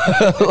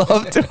 I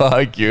love to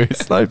argue.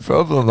 It's no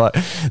problem. Like,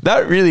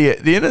 that really,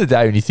 at the end of the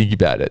day, when you think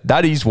about it,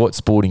 that is what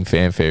sporting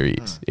fanfare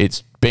is.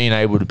 It's being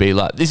able to be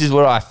like, this is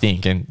what I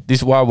think, and this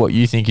is why what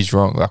you think is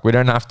wrong. Like, we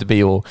don't have to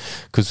be all,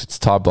 because it's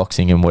Thai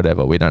boxing and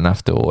whatever, we don't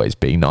have to always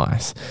be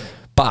nice.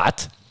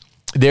 But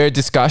there are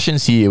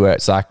discussions here where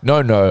it's like,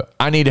 no,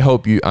 I need to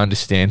help you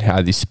understand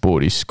how this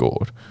sport is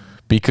scored,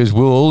 because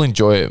we'll all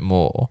enjoy it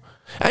more.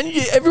 And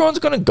everyone's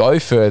going to go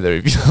further.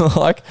 If you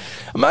like,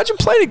 imagine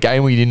playing a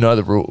game where you didn't know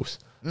the rules.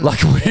 Like,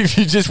 if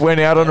you just went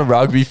out on a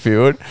rugby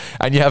field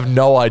and you have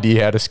no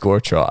idea how to score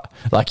a try.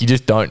 Like, you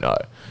just don't know.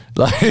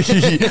 Like,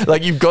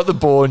 you've got the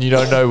ball and you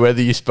don't know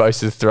whether you're supposed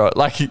to throw it.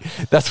 Like,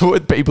 that's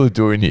what people are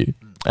doing here.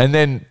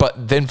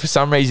 But then for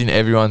some reason,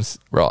 everyone's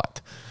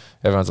right.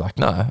 Everyone's like,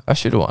 no, I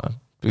should have won.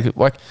 Because,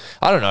 like,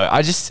 I don't know.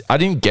 I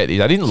didn't get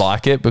it. I didn't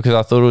like it because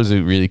I thought it was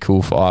a really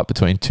cool fight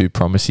between two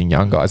promising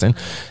young guys. And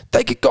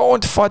they could go on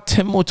to fight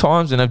 10 more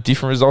times and have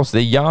different results.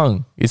 They're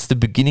young. It's the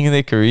beginning of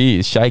their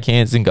careers. Shake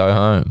hands and go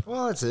home.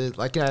 Well, it's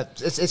like, you know,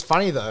 it's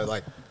funny though,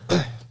 like,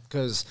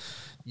 because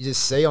you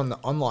just see on the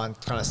online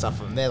kind of stuff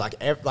from there, like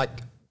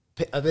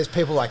there's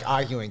people like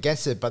arguing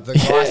against it, but the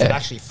guys that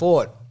actually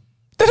fought,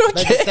 they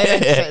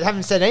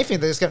haven't said anything.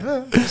 They just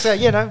go, so,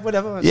 you know,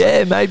 whatever.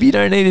 Yeah, maybe you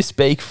don't need to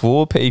speak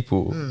for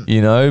people,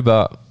 you know,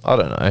 but I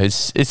don't know.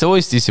 It's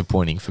always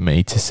disappointing for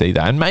me to see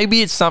that. And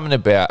maybe it's something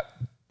about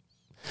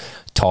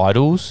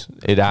titles.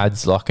 It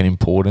adds like an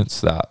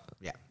importance that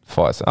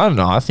fights. I don't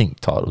know. I think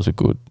titles are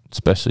good,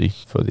 especially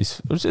for this.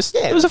 It was just,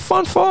 it was a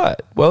fun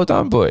fight. Well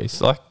done, boys.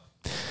 Like,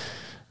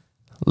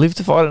 live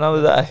to fight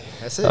another day.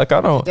 That's it. Like, I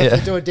don't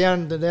definitely do it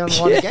down the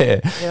line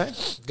again. You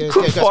know,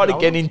 could fight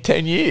again in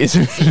 10 years.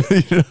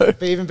 You know?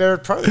 Be even better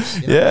at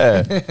pros. You know?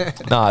 Yeah.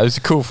 No, it was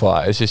a cool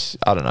fight. It's just,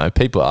 I don't know.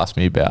 People ask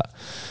me about.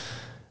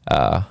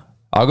 I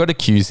got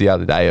accused the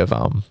other day of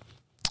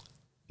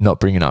not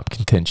bringing up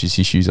contentious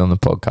issues on the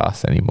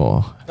podcast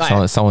anymore.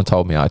 Someone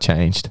told me I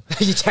changed.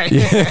 You changed.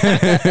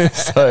 Yeah.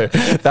 So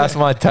that's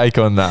my take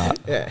on that.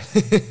 Yeah.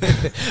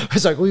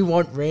 It's like, we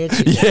want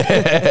rants.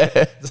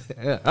 Yeah.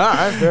 All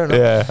right, fair enough.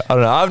 Yeah. I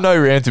don't know. I have no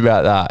rant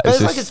about that.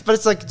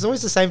 It's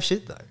always the same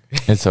shit though.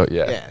 It's all,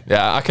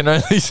 yeah. I can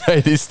only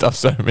say this stuff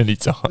so many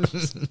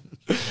times.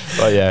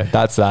 But yeah,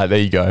 that's that. There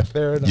you go.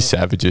 Fair enough. You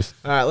savages.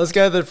 All right, let's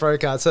go to the pro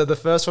card. So the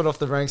first one off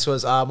the ranks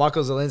was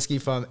Michael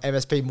Zielinski from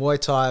MSP Muay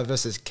Thai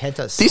versus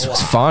Kenta Sawa. This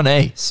was fun,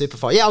 eh? Super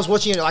fun. Yeah, I was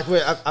watching it like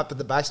we're up at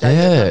the backstage.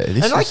 Yeah,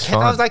 this and was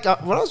fun. I was like,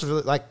 what I was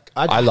really like,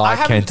 I like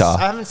Kenta.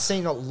 I haven't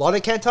seen a lot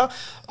of Kenta.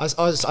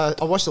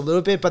 I watched a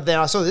little bit, but then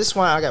I saw this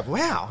one. I go,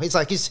 wow,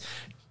 he's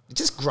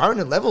just grown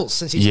in levels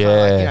since he's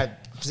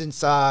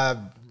since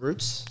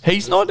Roots.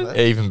 He's not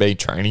even been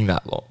training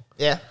that long.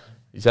 Yeah,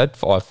 he's had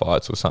 5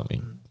 fights or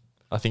something.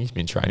 I think he's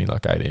been training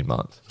like 18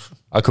 months.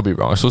 I could be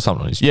wrong. I saw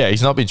something on his. Yeah,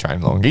 he's not been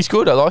training long. He's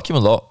good. I like him a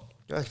lot.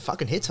 He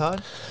fucking hits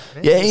hard.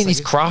 Yeah, and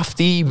he's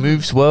crafty,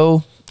 moves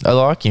well. I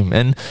like him.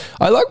 And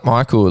I like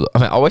Michael. I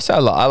mean, I always say I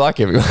like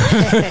everyone.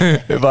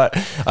 But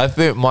I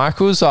think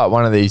Michael's like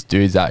one of these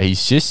dudes that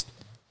he's just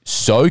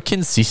so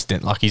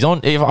consistent. Like, he's on.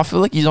 I feel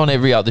like he's on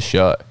every other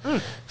show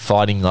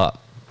fighting like.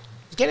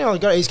 He's getting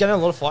a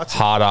lot of fights.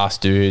 Hard ass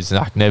dudes,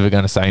 like never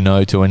going to say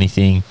no to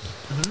anything.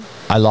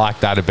 I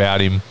like that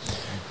about him.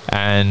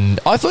 And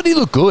I thought he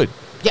looked good.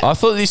 Yeah. I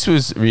thought this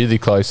was a really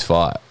close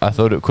fight. I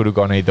thought it could have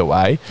gone either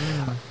way.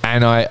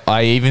 And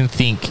I even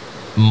think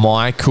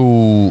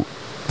Michael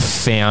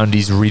found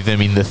his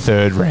rhythm in the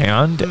third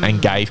round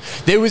and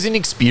there was an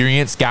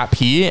experience gap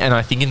here, and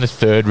I think in the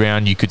third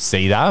round you could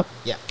see that.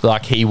 Yeah.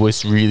 Like he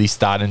was really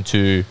starting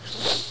to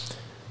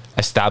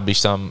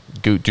establish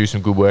do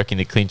some good work in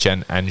the clinch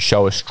and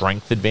show a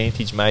strength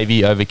advantage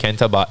maybe over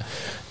Kenta, but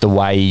the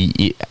way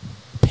it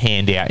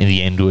panned out in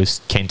the end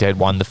was Kenta had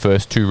won the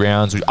first 2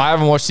 rounds. I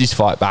haven't watched this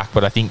fight back,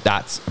 but I think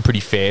that's a pretty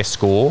fair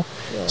score.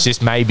 Yeah. It's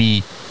just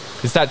maybe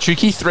it's that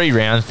tricky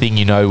 3-round thing,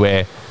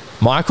 where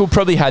Michael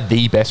probably had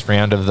the best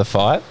round of the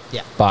fight,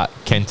 but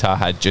Kenta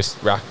had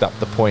just racked up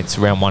the points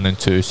around 1 and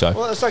 2. So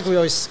well, it's like we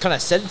always kind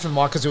of said from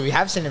Michael, because we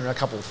have seen him in a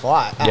couple of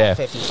fights. Fair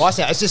few fights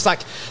now. It's just like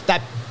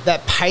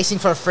that pacing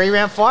for a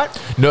 3-round fight.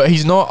 No,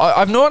 he's not.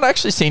 I've not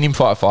actually seen him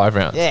fight 5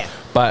 rounds. Yeah,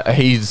 but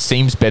he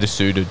seems better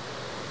suited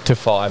to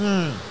 5.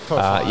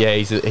 Yeah,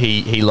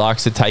 he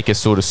likes to take a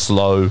sort of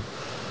slow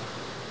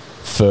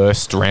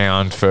first 2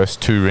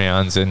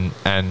 rounds, and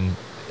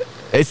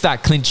it's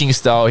that clinching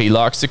style. He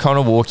likes to kind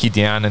of walk you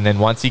down, and then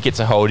once he gets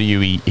a hold of you,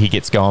 he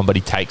gets going, but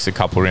he takes a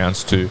couple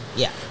rounds too.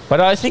 Yeah. But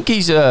I think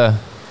he's a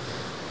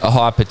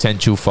high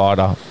potential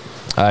fighter.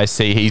 I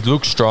see he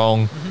looks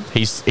strong.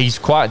 He's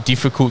quite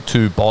difficult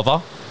to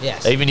bother.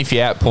 Yes. Even if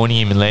you're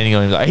outpointing him and landing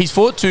on him. He's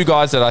fought 2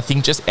 guys that I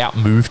think just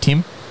outmoved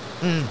him.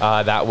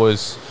 That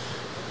was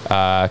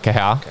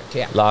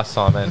Kahau last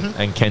time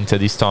and Kenta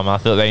this time. I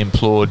thought they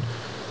employed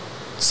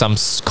some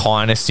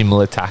kind of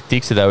similar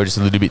tactics, so they were just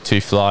a little bit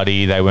too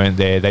flighty. They weren't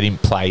there. They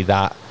didn't play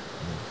that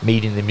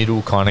meet in the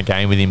middle kind of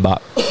game with him.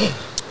 But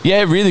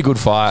yeah, really good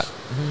fight.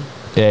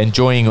 Yeah,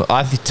 enjoying.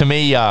 To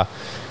me,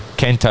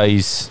 Kenta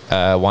is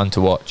one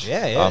to watch.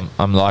 Yeah.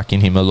 I'm liking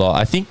him a lot.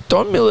 I think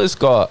Don Miller's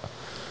got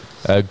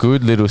a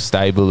good little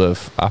stable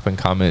of up and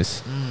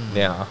comers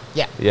now.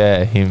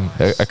 Yeah, him.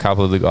 A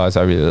couple of the guys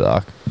I really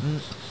like.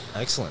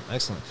 Excellent.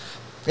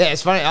 Yeah,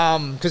 it's funny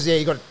because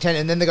you got 10,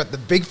 and then they got the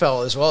big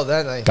fella as well,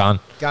 don't they? Gun.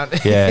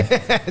 Yeah.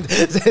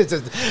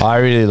 I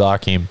really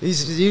like him.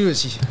 He's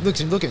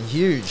looking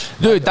huge.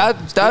 Dude, that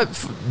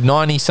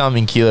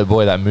 90-something kilo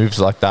boy that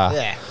moves like that.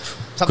 Yeah.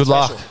 Good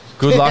luck.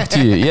 Good luck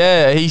to you.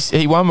 Yeah,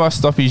 he won by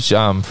stoppage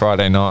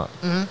Friday night.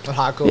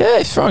 Hardcore. Yeah,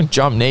 he's throwing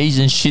jump knees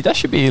and shit. That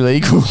should be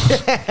illegal.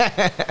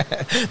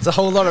 It's a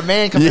whole lot of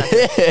man coming out.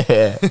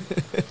 Yeah.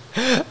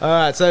 All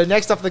right, so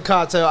next up the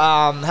card, so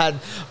had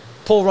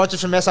Paul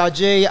Rogers from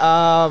SRG,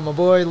 my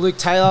boy Luke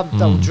Taylor,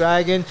 Double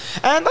Dragon,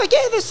 and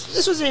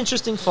this was an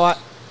interesting fight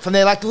from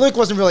there. Like Luke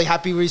wasn't really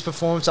happy with his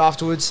performance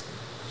afterwards.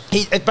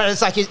 But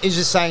it's like he's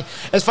just saying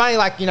it's funny,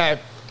 like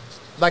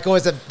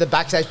always the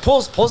backstage.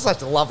 Paul's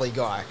like a lovely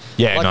guy.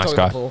 Yeah, nice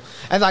guy. Paul.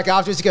 And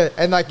afterwards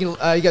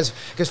he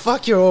goes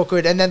fuck, you're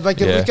awkward, and then Luke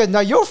goes, no,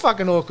 you're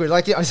fucking awkward.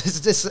 Like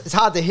it's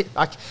hard to hit.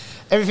 Like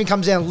everything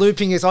comes down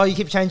looping. It's you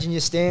keep changing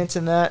your stance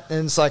and that,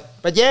 and it's like,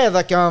 but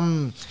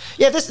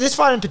this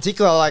fight in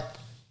particular, like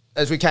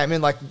as we came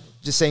in, like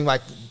just seeing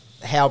like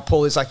how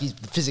Paul is, like his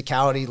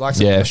physicality, like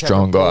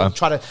strong guy.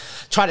 Try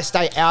to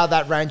stay out of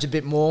that range a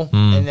bit more,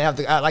 and have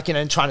the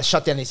and trying to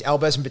shut down his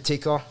elbows in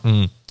particular.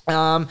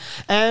 And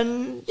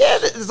yeah,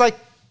 there's like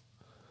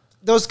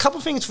there was a couple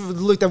of things for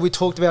Luke that we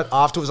talked about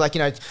afterwards. Like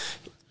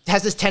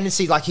has this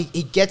tendency, like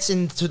he gets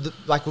into the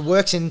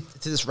works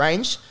into this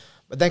range,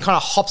 but then kind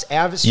of hops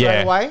out of it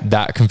straight away.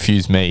 That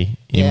confused me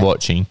in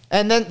watching.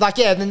 And then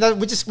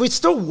we're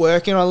still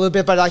working on it a little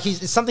bit, but like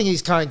it's something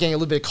he's kind of getting a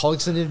little bit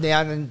cognitive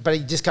now. But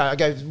he just kind of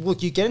goes,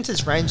 look, you get into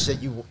this range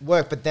that you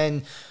work, but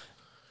then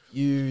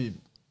you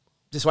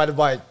dissuaded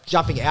by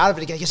jumping out of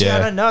it again. He goes, I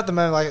don't know at the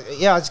moment. Like,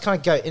 I just kind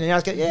of go in and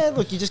out.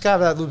 Look, you just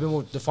gotta have that little bit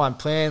more defined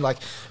plan. Like,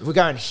 if we're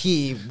going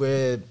here,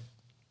 we're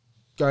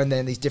going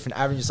there in these different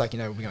avenues. Like,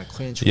 we're going to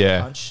clinch, we're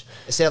gonna punch,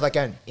 instead of like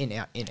going in,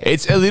 out, in, out.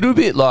 It's a little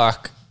bit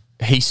like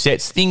he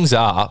sets things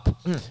up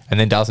and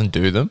then doesn't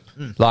do them.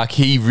 Like,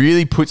 he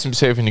really puts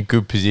himself in a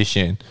good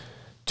position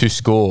to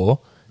score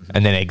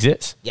and then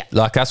exits. Yeah.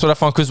 Like, that's what I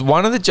find. Because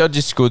one of the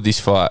judges scored this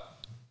fight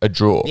a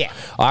draw. Yeah.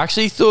 I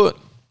actually thought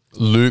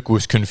Luke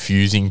was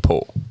confusing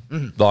Paul.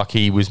 Like,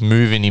 he was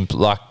moving him,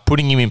 like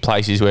putting him in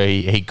places where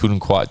he couldn't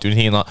quite do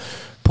anything. And like,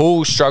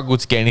 Paul struggled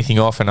to get anything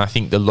off, and I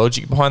think the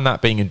logic behind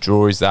that being a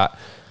draw is that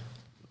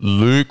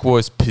Luke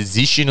was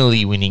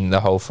positionally winning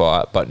the whole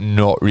fight, but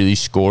not really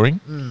scoring.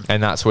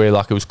 And that's where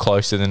like it was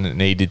closer than it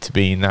needed to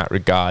be in that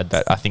regard.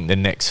 That I think the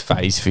next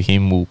phase for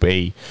him will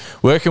be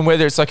working,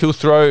 whether it's like he'll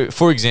throw,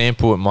 for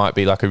example, it might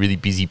be like a really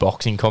busy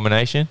boxing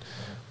combination,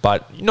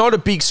 but not a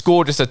big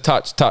score, just a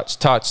touch,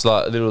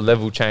 like a little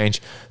level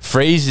change,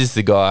 freezes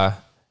the guy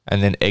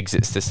and then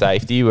exits to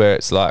safety, where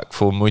it's like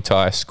for Muay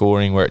Thai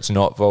scoring, where it's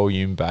not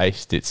volume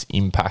based, it's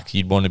impact.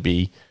 You'd want to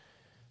be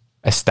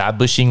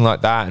establishing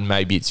like that, and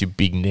maybe it's your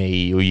big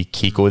knee or your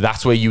kick, or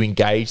that's where you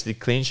engage the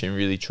clinch and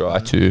really try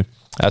to.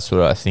 That's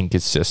what I think.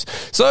 It's just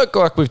so,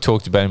 like we've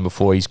talked about him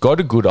before, he's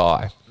got a good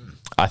eye.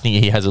 I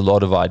think he has a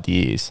lot of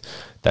ideas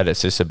that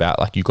it's just about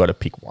like you got to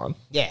pick one.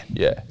 Yeah.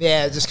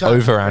 Yeah. Just kind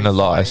of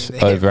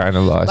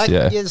overanalyze. Like,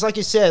 yeah. It's like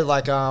you said,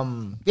 like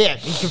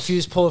he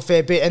confused Paul a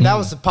fair bit, and that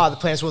was the part of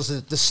the plan was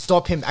to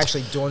stop him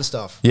actually doing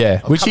stuff.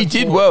 Yeah, which he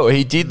did well.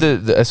 He did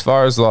the as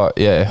far as like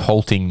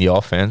halting the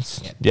offense.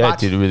 Yeah, he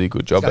did a really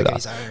good job of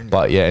that.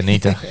 But yeah,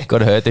 got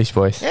to hurt these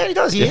boys. Yeah, he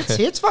does. He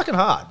hits fucking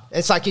hard.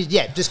 It's like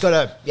just got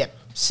to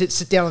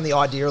sit down on the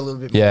idea a little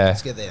bit more. Yeah.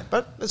 Let's get there.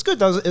 But it's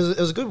good. It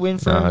was a good win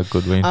for him. A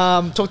good win.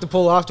 Talked to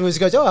Paul afterwards.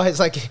 He goes, it's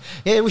like,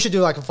 we should do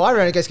like a fight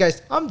round. He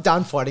goes, I'm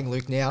done fighting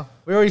Luke now.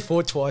 We already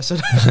fought twice. and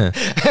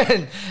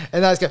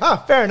I just go,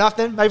 fair enough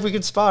then. Maybe we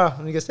can spar.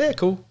 And he goes, yeah,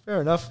 cool.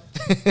 Fair enough.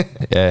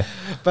 Yeah.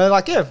 But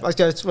I go,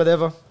 it's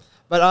whatever.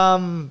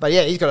 But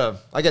yeah,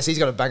 I guess he's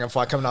got a bang up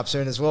fight coming up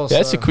soon as well.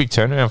 Yeah, it's a quick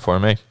turnaround for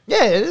him, eh?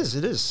 Yeah, it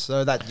is.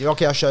 So that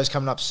Yokio show's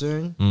coming up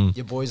soon.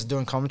 Your boys are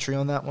doing commentary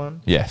on that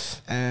one.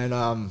 Yes. And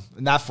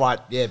in that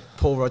fight,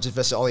 Paul Rogers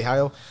versus Ollie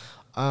Hale.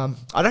 I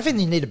don't think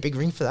you need a big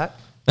ring for that.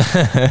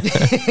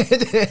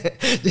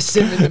 Just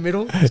sit him in the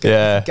middle.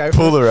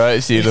 Pull the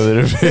ropes in a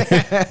little bit.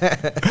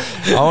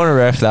 I want to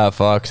ref that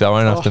fight because I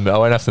won't have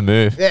to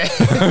move. Yeah.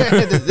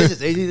 This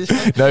is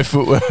easy. No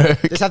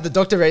footwork. Just have the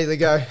doctor ready to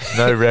go.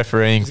 No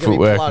refereeing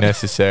footwork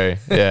necessary.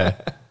 Yeah.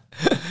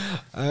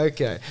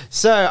 Okay.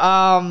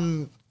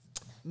 So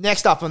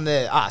next up on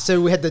there,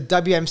 so we had the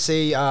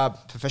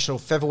WMC professional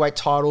featherweight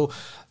title.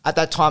 At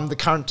that time, the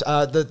current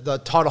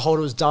the title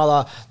holder was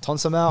Dala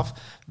Tonsamouth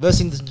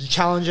versus the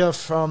challenger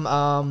from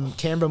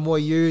Canberra,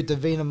 Moyu,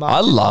 Davina Martin. I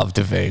love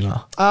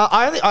Davina.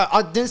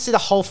 I didn't see the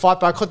whole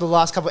fight, but I caught the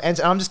last couple of ends,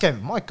 and I'm just going,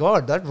 my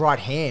God, that right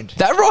hand.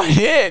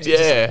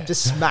 Yeah.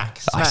 Just smack.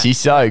 She's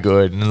so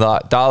good. And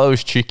like Dala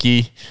was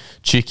tricky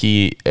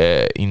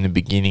in the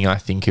beginning. I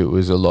think it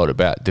was a lot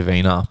about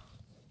Davina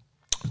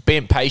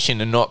being patient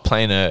and not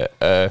playing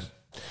a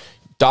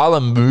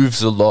Dala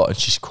moves a lot and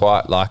she's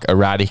quite like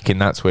erratic,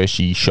 and that's where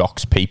she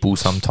shocks people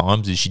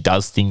sometimes, is she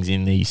does things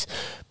in these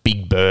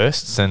big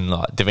bursts. And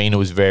like Davina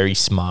was very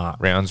smart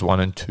rounds 1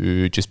 and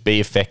 2, just be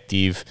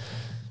effective,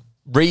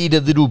 read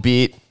a little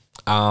bit,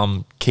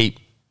 keep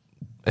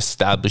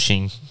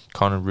establishing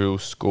kind of real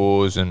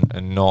scores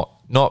and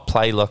not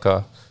play like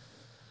a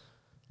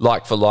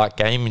like for like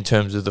game in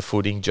terms of the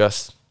footing,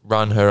 just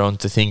run her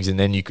onto things. And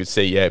then you could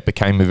see it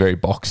became a very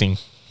boxing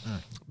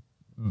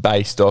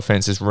based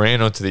offense, just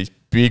ran onto these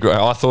big.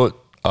 I thought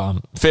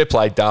fair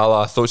play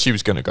Dala. I thought she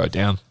was going to go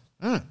down.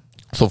 I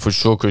thought for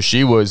sure, because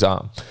she was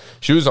on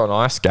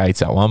ice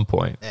skates at one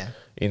point.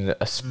 Yeah.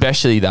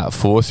 Especially that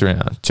fourth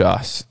round.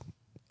 Just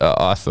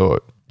I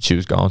thought she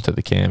was going to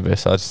the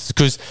canvas.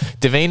 Because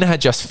Davina had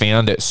just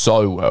found it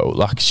so well.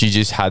 Like she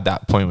just had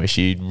that point where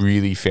she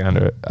really found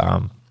her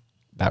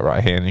that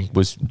right hand and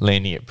was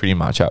landing it pretty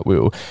much at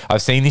will.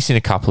 I've seen this in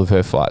a couple of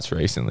her fights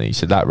recently,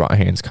 so that right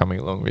hand's coming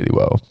along really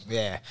well.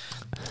 Yeah,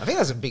 I think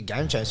that's a big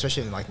game change,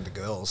 especially in like the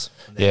girls.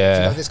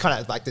 Yeah, this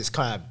kind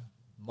of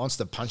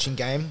monster punching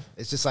game.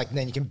 It's just like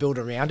then you can build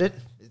around it.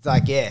 It's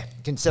like you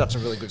can set up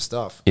some really good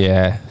stuff.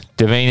 Yeah,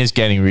 Davina's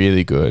getting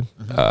really good,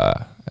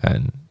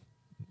 and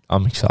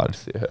I'm excited to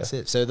see her. That's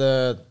it. So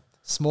the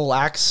Small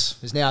Axe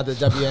is now the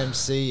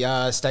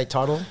WMC state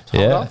title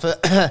holder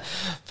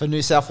for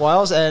New South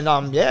Wales, and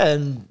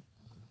and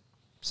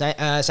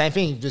same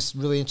thing. Just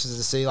really interested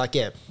to see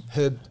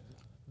her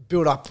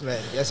build up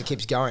as it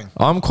keeps going.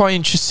 I'm quite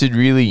interested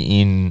really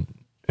in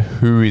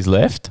who is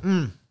left.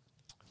 I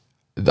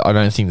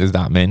don't think there's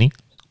that many.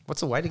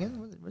 What's the weight again?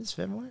 What is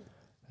featherweight?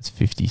 It's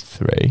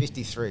 53.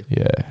 53.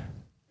 Yeah.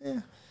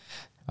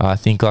 I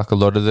think like a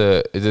lot of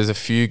there's a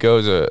few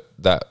girls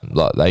that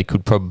like they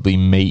could probably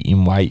meet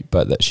in weight,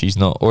 but that she's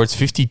not, or it's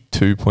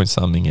 52 point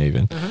something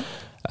even.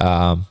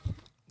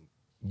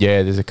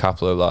 There's a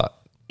couple of like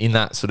in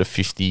that sort of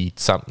 50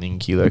 something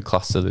kilo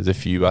cluster. There's a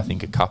few. I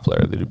think a couple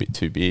are a little bit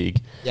too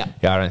big. I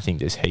don't think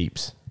there's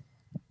heaps.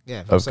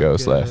 Of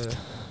girls left.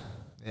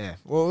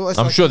 Well,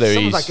 I'm sure there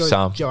is like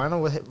some. Joanna,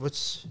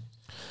 what's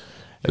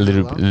a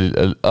little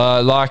bit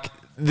like.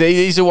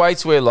 These are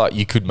weights where like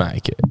you could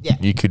make it.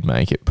 You could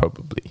make it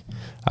probably.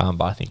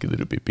 But I think a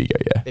little bit bigger,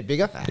 A bit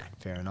bigger?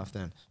 Fair enough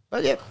then.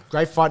 But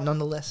great fight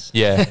nonetheless.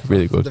 Yeah,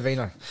 really good.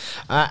 Davina.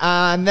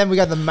 And then we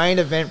got the main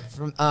event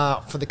from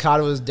for the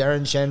card was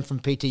Darren Chen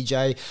from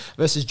PTJ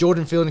versus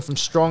Jordan Fielding from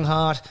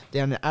Strongheart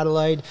down in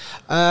Adelaide.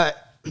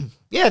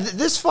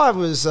 This fight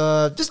was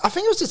I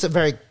think it was just a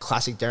very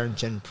classic Darren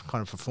Chen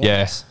kind of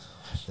performance.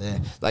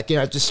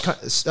 Just kind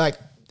of, like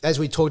as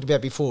we talked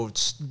about before,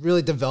 it's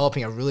really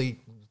developing a really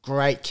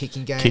great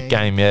kicking game.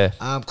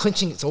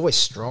 Clinching, it's always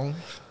strong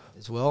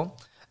as well.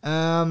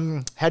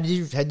 How did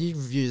you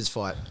review this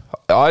fight?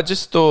 I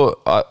just thought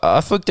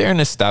I thought Darren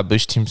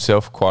established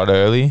himself quite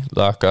early,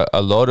 like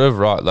a lot of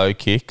right low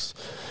kicks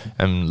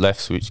and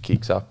left switch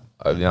kicks up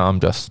over the arm,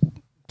 just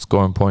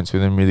scoring points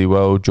with him really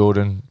well.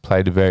 Jordan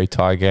played a very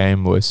tight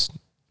game, was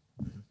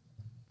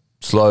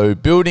slow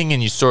building,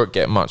 and you saw it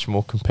get much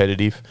more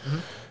competitive.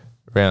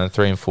 Round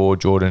 3 and 4,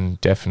 Jordan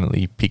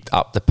definitely picked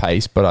up the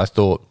pace, but I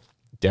thought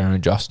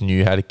Darren just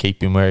knew how to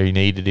keep him where he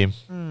needed him.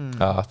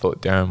 I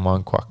thought Darren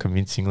won quite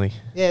convincingly.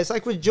 Yeah, it's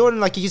like with Jordan,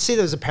 like you can see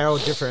there was a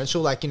parallel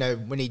differential. Like, you know,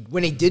 when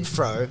he did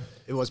throw,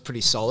 it was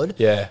pretty solid.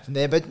 Yeah. From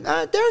there, but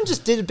Darren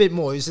just did a bit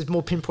more. He was just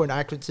more pinpoint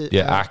accuracy.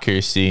 Yeah,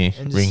 accuracy,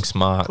 ring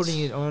smarts. Putting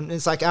it on.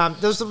 It's like, there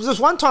was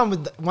one time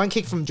with one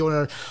kick from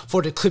Jordan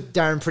for to clip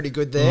Darren pretty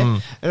good there.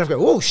 And I go,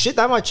 oh shit,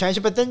 that might change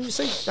it. But then you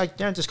see, like,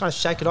 Darren just kind of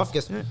shake it off,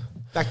 gets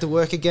back to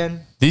work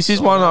again. This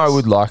is one I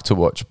would like to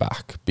watch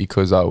back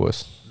because I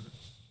was,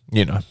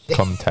 you know,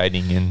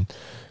 commentating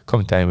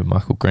with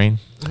Michael Green,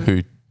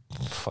 who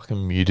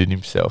fucking muted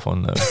himself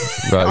on the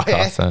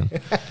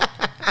roadcast.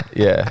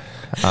 Yeah.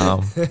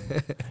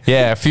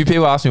 Yeah, a few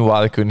people asked me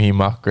why they couldn't hear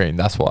Michael Green.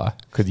 That's why.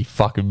 Because he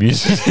fucking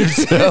muted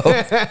himself.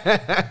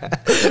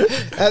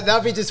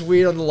 That'd be just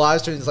weird on the live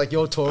stream. It's like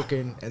you're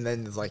talking and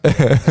then it's like,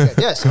 okay,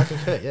 yes, I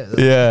concur. Yeah.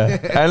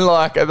 Yeah. And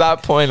like at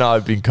that point,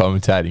 I'd been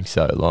commentating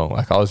so long.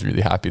 Like I was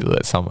really happy to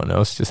let someone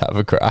else just have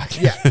a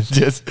crack. Yeah.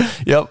 Just,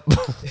 yep.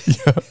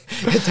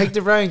 Take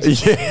the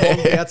reins.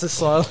 Yeah. Out to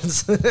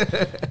silence.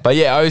 But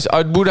yeah,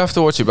 I would have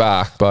to watch it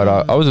back. But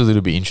I was a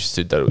little bit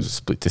interested that it was a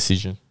split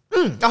decision.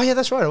 Oh yeah,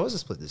 that's right. It was a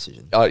split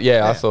decision.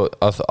 Yeah, I thought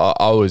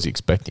I was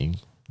expecting.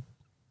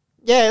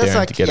 Yeah, it's Darren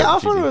like to get I it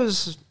thought it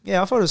was.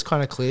 Yeah, I thought it was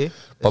kind of clear.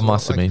 But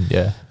must have been,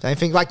 yeah. Same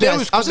thing. Like There I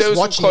was just some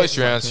watching close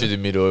rounds through the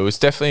middle. It was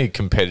definitely a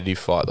competitive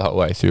fight the whole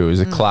way through. It was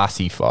a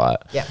classy fight.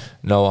 Yeah.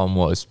 No one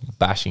was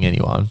bashing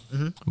anyone.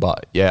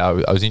 But yeah,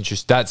 I was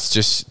interested. That's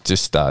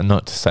just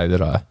not to say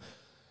that I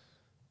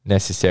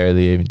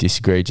necessarily even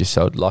disagree. Just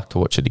so I'd like to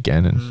watch it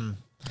again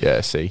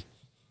and see.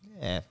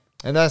 Yeah,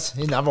 and that's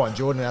another one.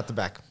 Jordan out the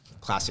back,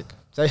 classic.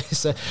 So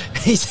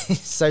he's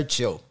so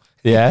chill.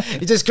 Yeah,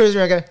 he just cruises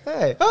around, go,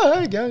 hey,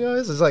 hey, go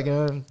guys. It's like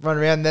run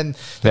around. And then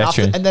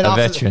veteran,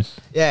 veteran.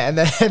 And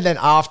then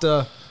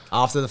after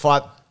the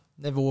fight,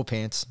 never wore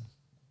pants.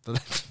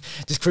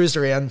 Just cruised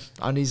around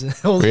undies and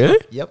all. Really?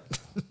 Yep.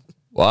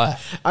 Why?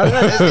 I don't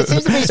know. It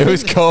seems to be his it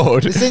was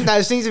cold. It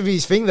seems to be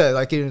his thing though.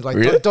 Like,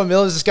 really? Don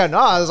Miller's just going,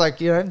 I was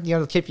like, you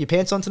gonna keep your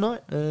pants on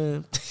tonight?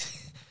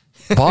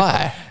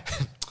 Why?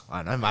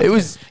 I don't know, mate. It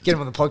was get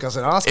him on the podcast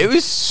and ask him. It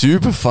was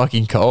super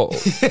fucking cold.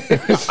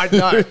 I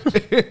know.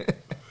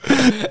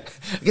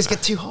 It gets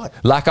too hot.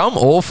 Like I'm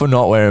all for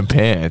not wearing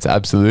pants,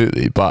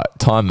 absolutely, but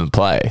time and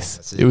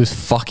place. It was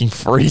fucking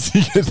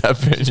freezing at that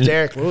point.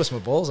 Derek Lewis, my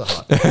balls are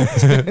hot.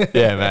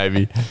 Yeah,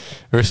 maybe.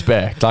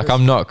 Respect. Like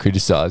I'm not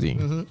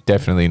criticizing.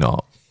 Definitely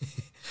not.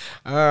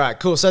 All right,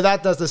 cool. So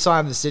that does the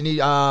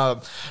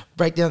Siam2Sydney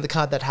breakdown of the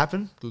card that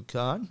happened. Good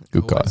card.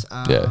 Good card.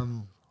 Yeah.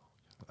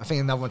 I think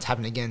another one's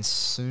happening again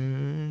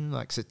soon,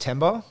 like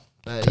September.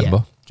 September.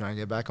 Yeah, trying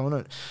to get back on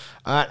it.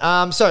 All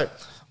right. So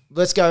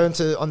let's go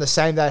into on the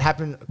same day it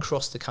happened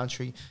across the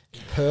country in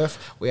Perth.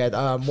 We had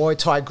Muay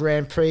Thai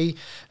Grand Prix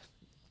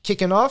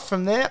kicking off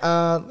from there.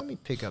 Let me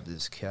pick up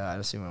this card.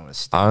 Let's see where I want to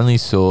start. I only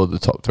saw the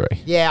top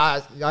three.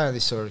 Yeah, I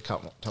only saw a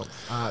couple.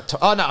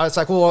 Oh no, it's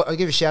like, well, I'll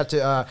give a shout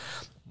out to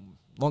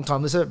long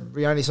time listener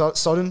Brianni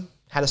Sodden.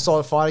 Had a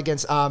solid fight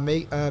against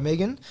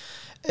Megan.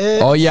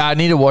 Oh yeah, I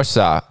need to watch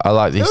that. I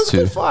like these two. It was a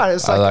good fight.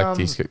 It's I like, like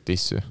these two.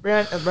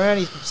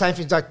 Brianni, same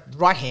thing. Like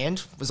right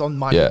hand was on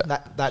money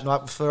that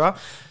night for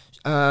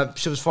her.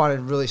 She was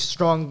fighting really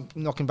strong,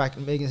 knocking back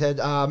Megan's head.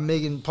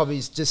 Megan probably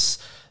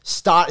just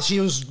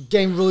she was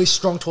getting really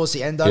strong towards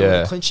the end though,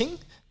 with clinching.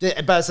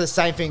 But it's the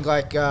same thing,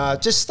 like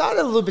just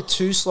started a little bit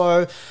too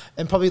slow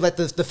and probably let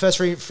the first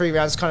three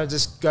rounds kind of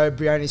just go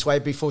Brianni's way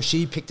before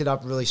she picked it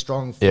up really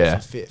strong for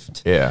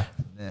fifth. Yeah.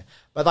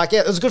 But like,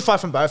 it was a good fight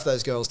from both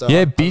those girls though.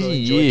 Yeah, busy really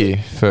year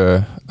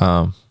for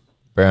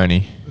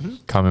Brownie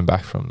coming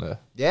back from the...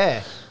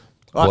 Yeah.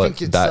 Well, I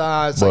think it's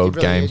like World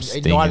it really Games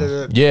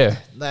ignited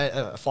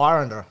a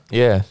fire under her.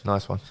 Yeah,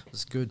 nice one.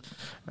 It's good.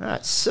 All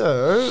right,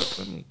 so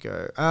let me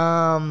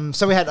go.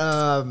 So we had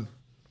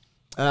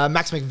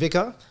Max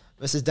McVicker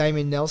versus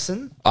Damien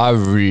Nelson. I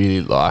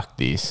really like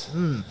this.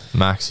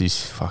 Max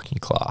is fucking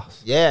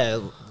class. Yeah,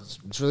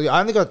 it's really.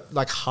 I only got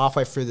like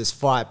halfway through this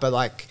fight, but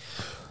like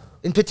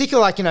in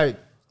particular, like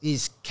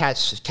his catch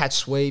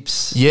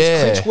sweeps,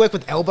 his clinch work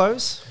with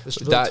elbows. Was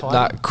really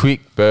that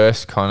quick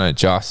burst, kind of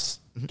just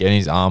getting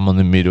his arm on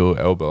the middle,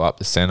 elbow up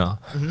the center,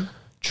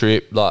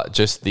 trip. Like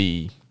just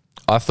I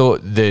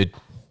thought that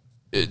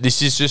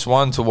this is just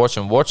one to watch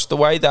and watch the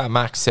way that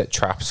Max set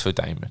traps for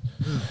Damon.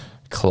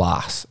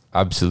 Class,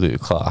 absolute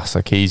class.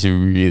 Like he's a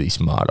really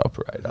smart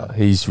operator.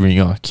 His ring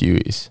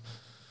IQ is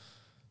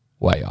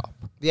way up.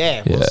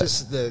 Yeah, well, it's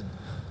just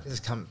his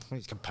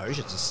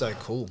composure is just so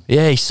cool.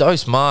 Yeah, he's so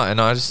smart,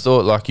 and I just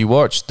thought like you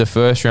watched the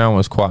first round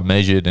was quite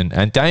measured,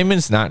 and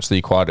Damon's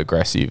naturally quite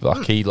aggressive.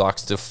 Like he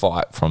likes to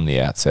fight from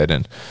the outset,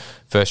 and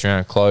first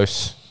round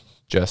close,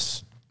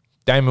 just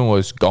Damon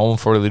was going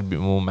for it a little bit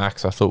more.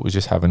 Max I thought was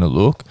just having a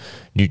look,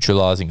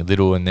 neutralizing a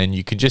little, and then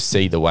you could just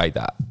see the way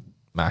that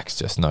Max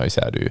just knows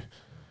how to.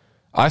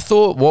 I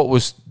thought what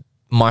was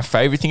my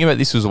favourite thing about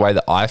this was the way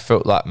that I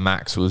felt like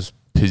Max was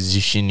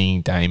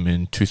positioning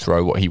Damon to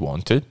throw what he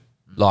wanted,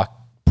 like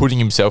putting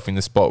himself in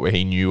the spot where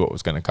he knew what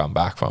was going to come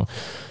back from.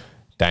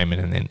 Damon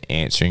and then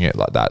answering it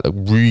like that. Like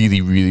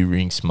really, really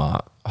ring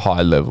smart,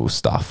 high level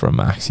stuff from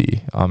Max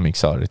here. I'm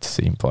excited to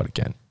see him fight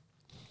again.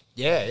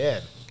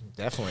 Yeah,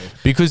 definitely.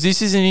 Because this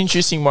is an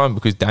interesting one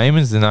because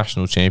Damon's the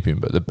national champion,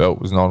 but the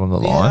belt was not on the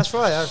line. That's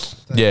right.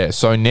 Yeah,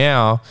 so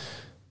now,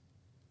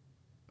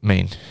 I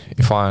mean,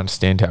 if I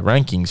understand how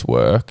rankings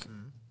work,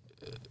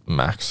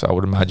 Max, I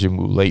would imagine,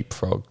 will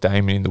leapfrog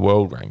Damon in the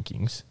world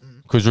rankings.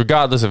 Because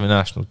regardless of a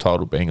national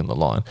title being on the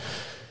line,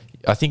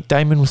 I think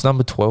Damon was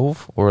number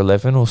 12 or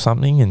 11 or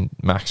something, and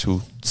Max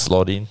will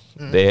slot in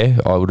there,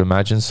 I would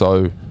imagine.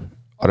 So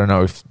I don't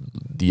know if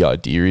the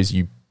idea is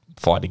you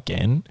fight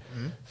again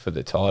for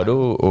the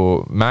title,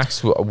 or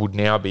Max would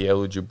now be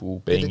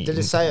eligible. Did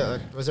it say,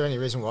 was there any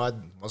reason why it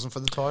wasn't for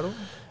the title?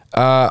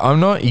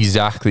 I'm not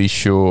exactly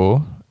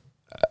sure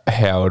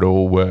how it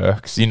all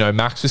works. You know,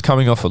 Max was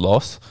coming off a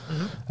loss.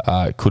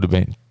 It could have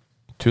been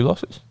 2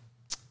 losses.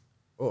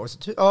 What was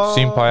it?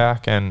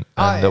 Siam2Sydney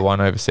and the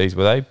one overseas,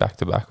 were they back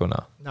to back or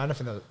not? No,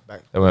 nothing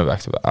back. They went back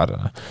to back. I don't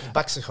know.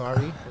 Back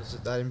Sakari, was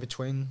it that in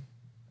between?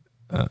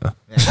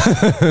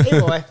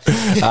 Anyway.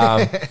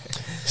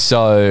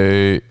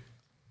 So,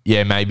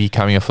 yeah, maybe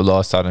coming off a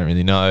loss, I don't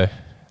really know.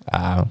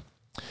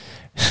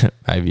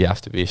 Maybe you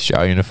have to be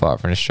Australian to fight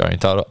for an Australian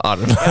title. I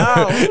don't know.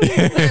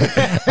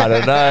 I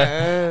don't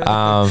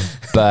know.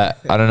 But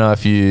I don't know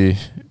if you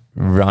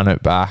run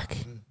it back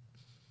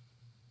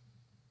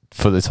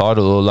for the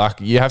title, or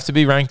like you have to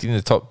be ranked in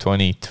the top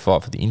 20 to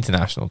fight for the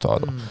international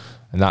title,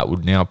 and that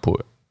would now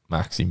put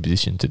Max in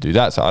position to do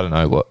that. So I don't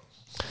know what.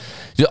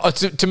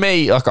 To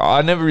me, like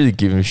I never really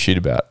give a shit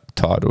about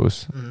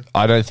titles.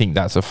 I don't think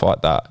that's a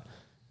fight that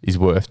is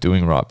worth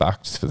doing right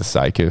back just for the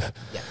sake of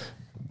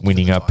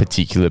winning a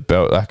particular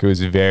belt. Like it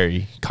was a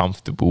very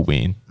comfortable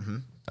win.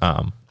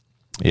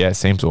 Yeah, it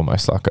seems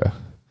almost like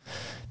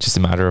just a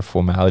matter of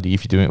formality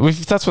if you're doing it.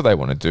 If that's what they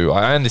want to do,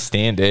 I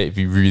understand it. If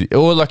you really,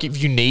 or like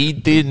if you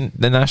need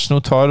the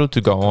national title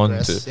to go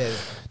on to,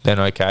 then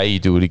okay, you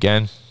do it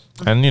again.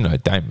 And you know,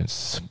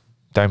 Damon's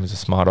a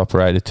smart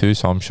operator too,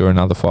 so I'm sure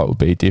another fight will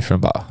be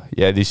different. But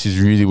yeah, this is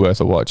really worth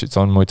a watch. It's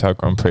on Muay Thai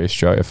Grand Prix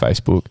Australia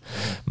Facebook.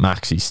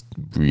 Max is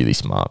really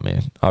smart,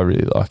 man. I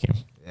really like him.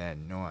 Yeah,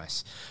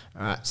 nice.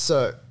 All right,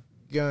 so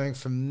going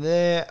from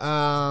there,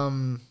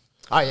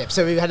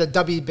 so we had a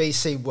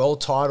WBC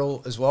world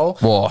title as well.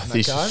 Wow,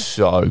 this is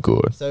so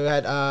good. So we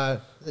had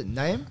is it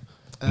Name?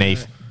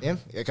 Neve. Yeah.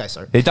 Okay,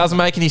 sorry. It doesn't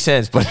make any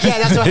sense, but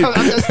yeah, that's what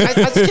I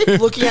just keep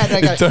looking at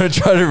it. Don't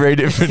try to read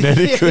it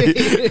phonetically.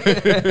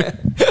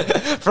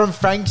 From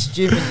Frank's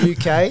Gym in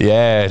UK.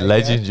 Yeah,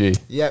 legendary.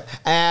 Yep.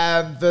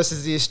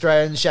 Versus the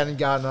Australian Shannon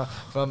Gardner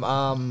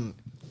from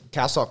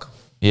Calsock.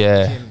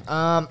 Yeah.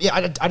 I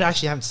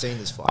actually haven't seen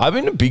this fight. I've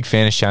been a big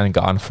fan of Shannon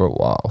Gardner for a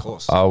while. Of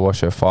course. I watched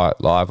her fight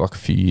live like a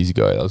few years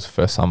ago. That was the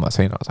first time I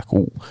seen her. I was like,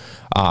 ooh.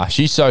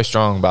 She's so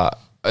strong, but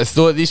I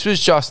thought this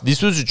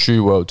was a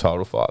true world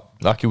title fight.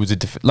 Like it was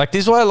this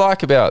is what I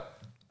like about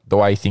the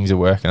way things are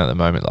working at the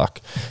moment.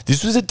 Like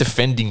this was a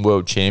defending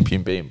world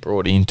champion being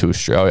brought into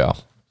Australia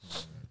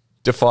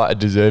to fight a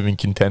deserving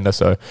contender.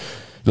 So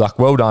like,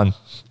 well done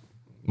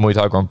Muay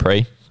Thai Grand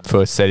Prix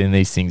for setting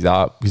these things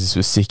up, because this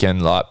was sick,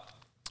 and like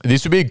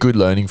this would be a good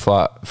learning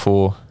fight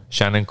for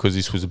Shannon, because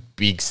this was a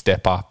big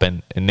step up,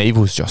 and Neve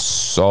was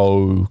just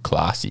so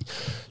classy.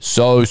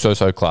 So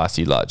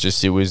classy. Like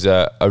just, it was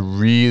a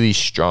really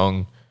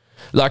strong,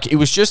 like it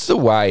was just the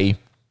way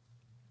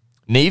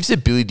Neve's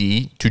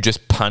ability to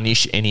just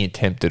punish any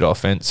attempted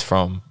offense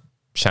from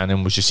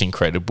Shannon was just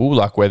incredible.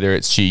 Like whether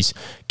it's it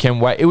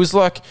was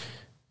like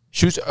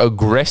she was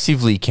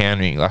aggressively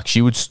countering. Like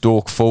she would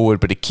stalk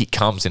forward, but a kick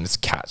comes and it's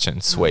catch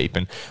and sweep.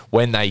 And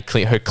when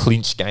her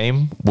clinch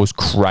game was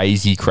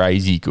crazy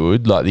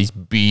good. Like these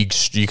big,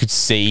 you could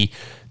see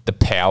the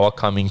power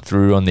coming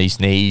through on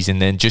these knees,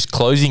 and then just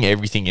closing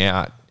everything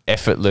out,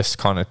 effortless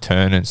kind of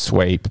turn and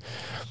sweep.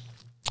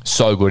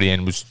 So good.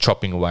 And was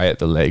chopping away at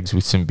the legs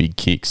with some big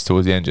kicks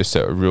towards the end. Just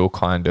a real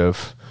kind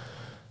of,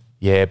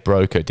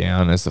 broke her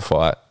down as the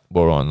fight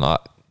wore on.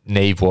 Like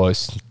Neve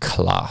was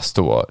class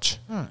to watch.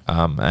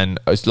 And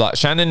it's like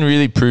Shannon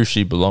really proved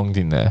she belonged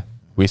in there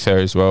with her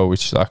as well,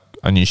 which like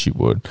I knew she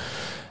would.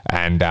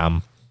 And I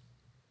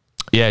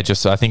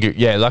think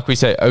like we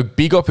say, a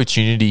big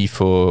opportunity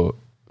for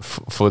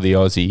the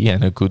Aussie,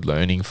 and a good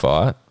learning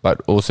fight,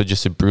 but also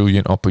just a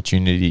brilliant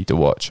opportunity to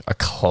watch a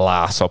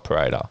class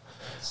operator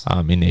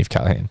in Neve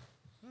Callahan.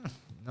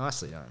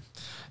 Nicely done.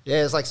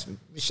 Yeah, it's like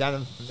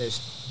Shannon,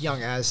 there's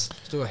young as,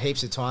 still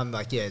heaps of time,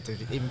 to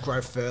even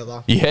grow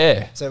further.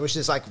 Yeah. So, which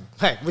is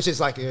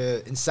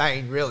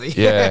insane, really.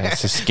 Yeah,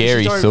 it's a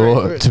scary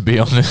thought, to be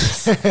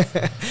honest.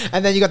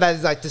 And then you got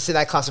that, to see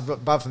that class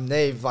above from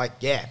Neve,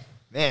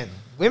 man,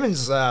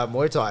 women's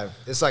Muay Thai,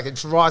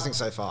 it's rising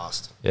so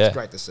fast. Yeah. It's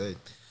great to see.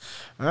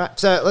 All right,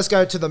 so let's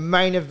go to the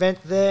main event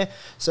there.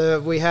 So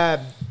we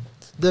have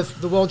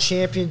the world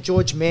champion,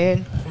 George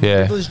Mann from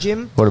People's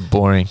Gym. What a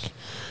boring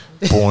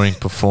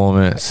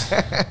performance.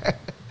 From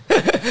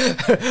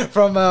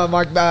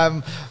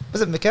was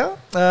it Mikkel?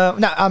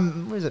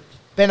 Where is it?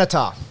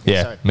 Benetar.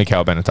 Yeah, Sorry.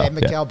 Mikhail Benetar. Yeah,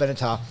 Mikhail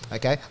Benetar.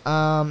 Okay.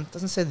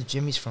 Doesn't say the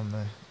Jimmy's from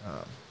the...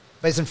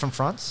 but isn't from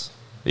France?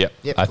 Yep.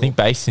 Yep, I think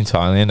based in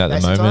Thailand at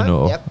Based the in moment,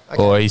 Thailand? or Yep,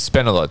 okay. or he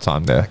spent a lot of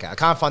time there. Okay, I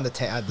can't find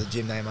the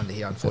gym name under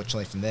here,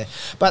 unfortunately, from there.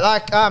 But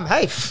like,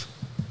 hey,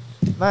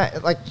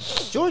 mate, like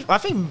I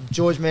think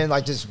George Mann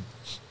like just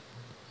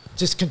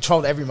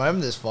controlled every moment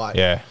of this fight.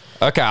 Yeah.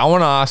 Okay, I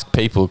want to ask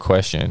people a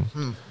question.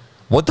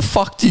 What the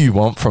fuck do you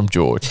want from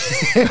George?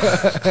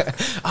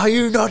 Are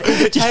you not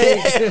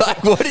entertained? Yeah,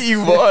 like, what do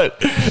you want?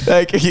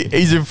 Like,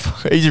 he's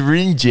a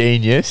ring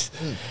genius,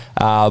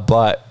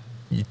 but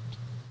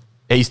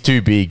he's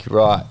too big,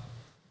 right?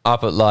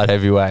 Up at light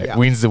heavyweight,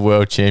 wins the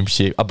world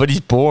championship, but he's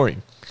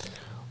boring.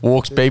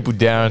 Walks people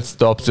down,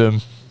 stops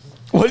them.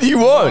 What do you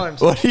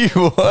want? What do you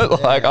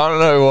want? Like, I don't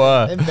know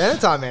why. And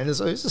Benetar, man, he's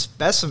a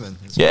specimen.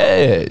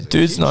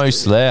 Dude's no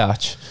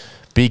slouch.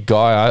 Big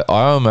guy.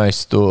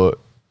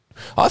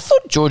 I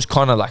thought George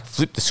kind of like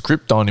flipped the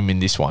script on him in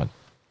this one.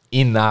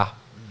 He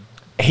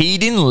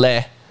didn't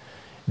let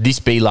this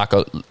be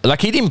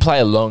he didn't play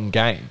a long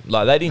game.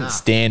 Like, they didn't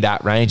stand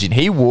at range, and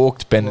he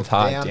walked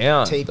Benetar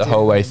down the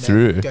whole way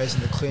through.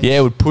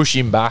 Would push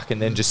him back and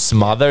then just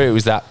smother. It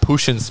was that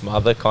push and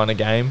smother kind of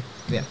game.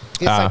 Yeah.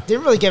 It's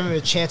didn't really give him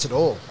a chance at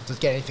all to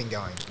get anything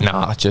going.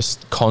 Nah,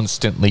 just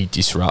constantly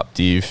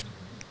disruptive.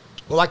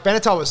 Well, like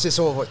Benetar was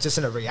just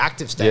in a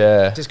reactive state.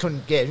 Yeah. Just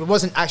couldn't get it.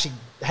 Wasn't actually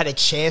had a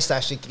chance to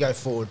actually go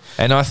forward.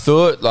 And I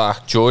thought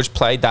like George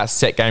played that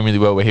set game really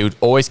well, where he would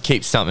always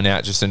keep something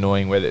out just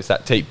annoying, whether it's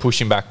that deep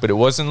pushing back, but it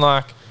wasn't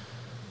like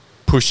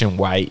push and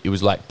wait. It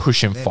was like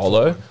push and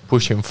follow,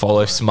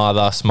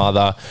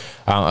 smother.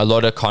 A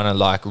lot of kind of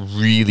like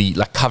really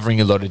like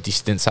covering a lot of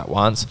distance at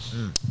once.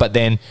 But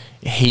then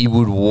he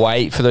would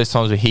wait for those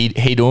times where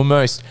he'd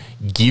almost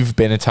give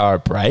Benetar a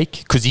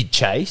break because he'd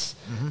chase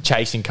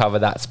and cover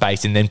that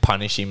space and then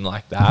punish him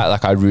like that.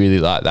 Like, I really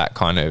like that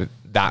kind of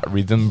that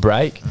rhythm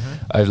break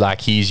of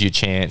like, here's your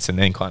chance, and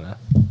then kind of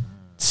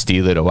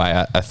steal it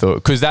away. I thought,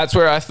 because that's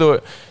where I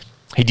thought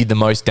he did the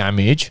most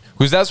damage,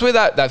 because that's where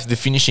that's the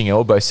finishing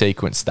elbow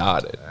sequence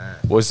started.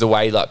 Was the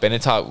way like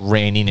Benetar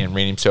ran in and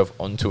ran himself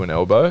onto an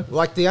elbow.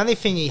 Like, the only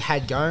thing he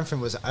had going for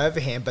him was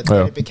overhand, but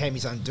then it became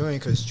his undoing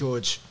because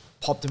George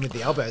popped him with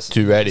the elbows.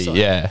 Too ready,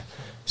 yeah.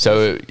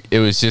 So it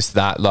was just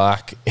that,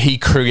 like, he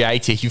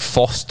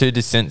fostered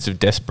a sense of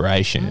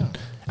desperation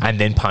and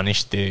then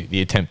punished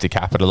the attempt to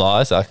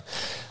capitalise. Like,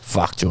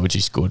 fuck, George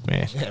is good,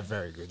 man. Yeah,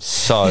 very good.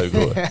 So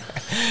good.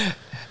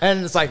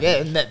 And it's like,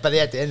 but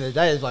at the end of the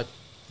day, it's like,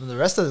 the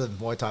rest of the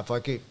Muay Thai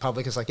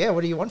public is like,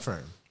 what do you want from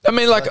him? I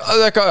mean, like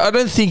I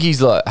don't think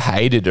he's like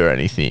hated or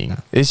anything.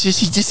 It's just,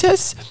 he just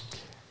has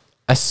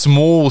a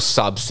small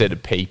subset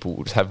of people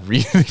who have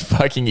really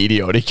fucking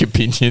idiotic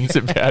opinions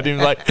about him.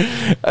 Like,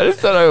 I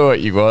just don't know what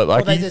you want.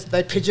 Like,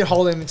 they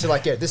pigeonhole him into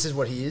like, this is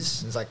what he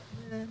is. It's like,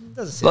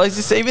 doesn't seem like,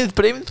 just even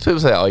people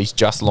say, oh, he's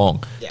just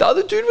long. Yeah. The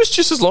other dude was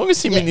just as long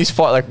as him in this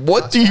fight. Like,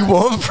 what do you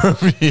want from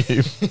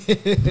him?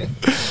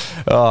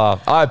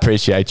 I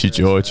appreciate you,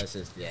 George.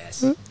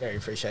 Yes, very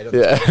appreciated.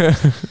 Yeah.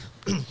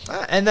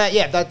 And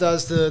that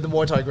does the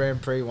Muay Thai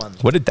Grand Prix one.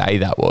 What a day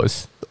that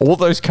was. All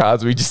those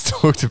cards we just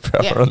talked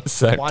about are on the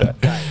same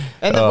day.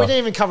 And then we didn't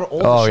even cover all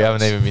the shows. We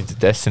haven't even been to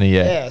Destiny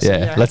yet.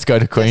 So, let's go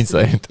to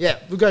Queensland. Yeah,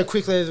 we'll go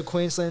quickly over to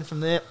Queensland from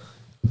there.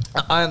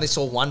 I only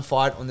saw one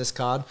fight on this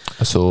card.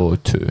 I saw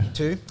two.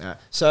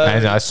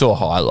 And I saw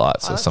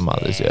highlights of some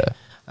others,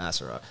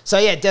 That's all right.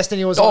 So,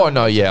 Destiny was on.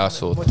 I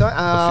saw.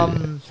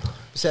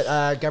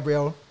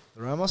 Gabriel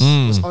Ramos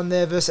was on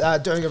there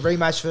doing a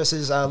rematch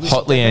versus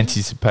hotly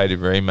anticipated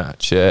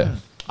rematch,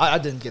 I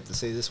didn't get to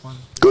see this one.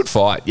 Good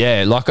fight,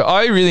 Like,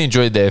 I really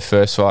enjoyed their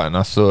first fight, and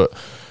I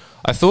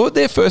thought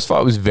their first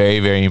fight was very,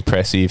 very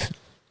impressive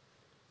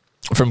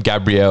from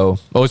Gabriel.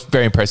 Well, it was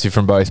very impressive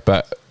from both,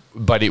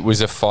 but it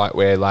was a fight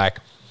where, like,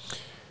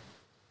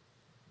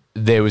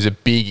 there was a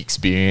big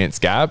experience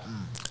gap,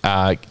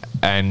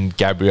 and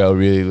Gabrielle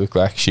really looked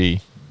like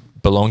she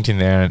belonged in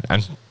there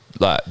and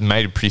like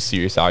made a pretty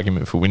serious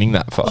argument for winning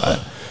that fight.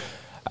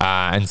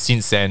 And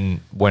since then,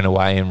 went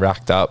away and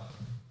racked up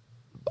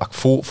like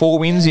four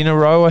wins in a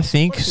row, I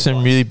think.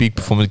 Some really big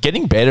performance,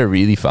 getting better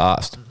really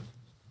fast.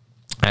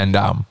 And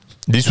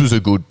this was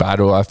a good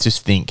battle. I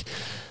just think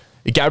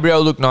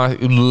Gabrielle looked nice,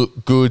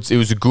 looked good. It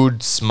was a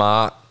good,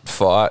 smart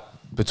fight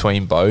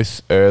between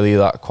both early,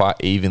 like quite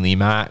evenly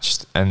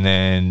matched. And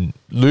then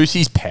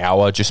Lucy's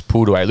power just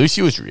pulled away.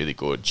 Lucy was really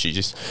good. She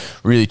just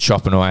really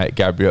chopping away at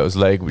Gabrielle's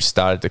leg, which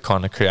started to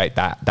kind of create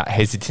that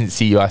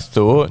hesitancy, I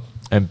thought,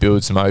 and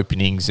build some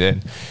openings.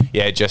 And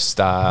just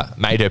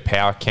made her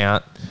power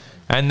count.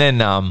 And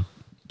then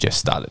just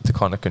started to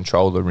kind of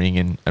control the ring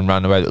and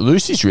run away.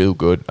 Lucy's real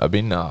good. I've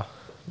been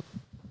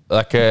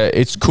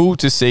it's cool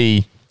to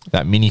see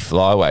that mini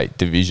flyweight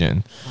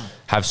division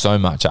have so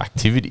much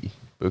activity.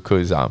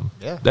 Because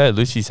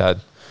Lucy's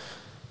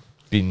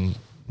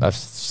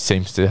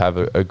seems to have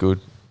a good.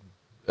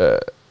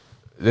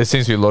 There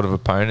seems to be a lot of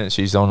opponents.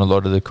 She's on a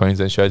lot of the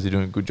Queensland shows. They're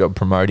doing a good job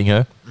promoting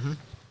her.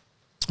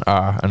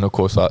 And of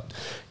course, like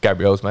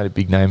Gabrielle's made a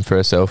big name for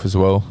herself as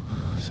well.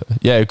 So,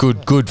 yeah,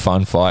 good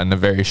fun fight and a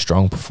very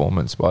strong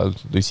performance by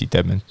Lucy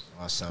Dedman.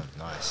 Awesome,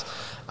 nice.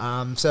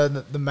 So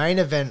the main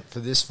event for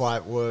this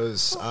fight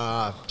was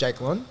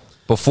Jake Lund.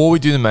 Before we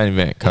do the main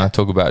event, can I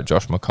talk about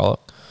Josh McCulloch?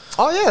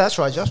 Oh, yeah, that's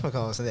right. Josh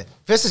McCulloch there.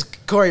 Versus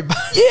Corey. Yeah,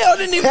 I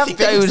didn't even think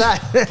they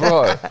would.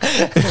 Bro,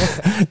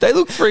 they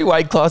look 3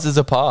 weight classes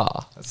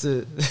apart. That's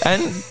it.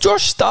 And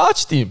Josh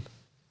starched him.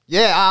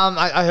 Yeah,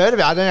 I heard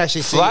about it. I don't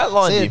actually see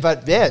it,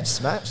 but yeah, it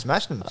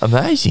smashed him.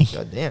 Amazing.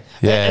 God damn.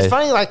 Yeah. It's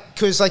funny, like,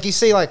 because, like, you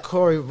see, like,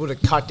 Corey would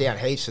have cut down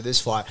heaps for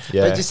this fight.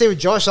 Yeah. But you see with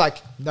Josh,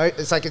 like, no,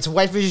 it's like, it's a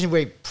weight division where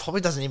he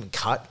probably doesn't even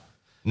cut.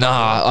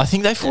 Nah, I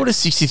think they fought at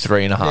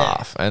 63 and a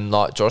half. And,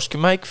 like, Josh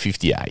can make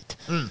 58.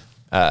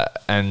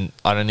 And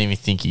I don't even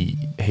think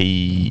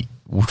he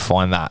would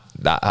find that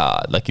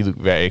hard. Like, he looked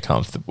very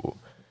comfortable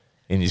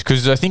in this.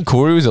 Because I think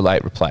Corey was a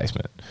late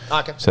replacement.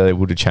 Okay. So they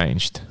would have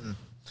changed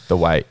the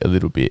weight a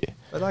little bit.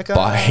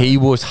 But he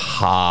was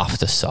half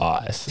the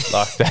size.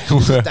 Like, they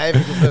were.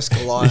 David versus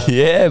Goliath.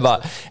 Yeah,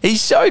 but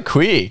he's so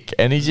quick.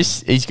 And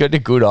he's got a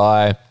good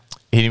eye.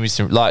 Hit him with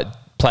some, like,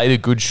 played a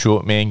good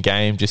short man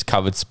game, just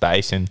covered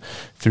space and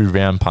threw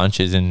round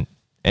punches and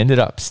ended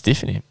up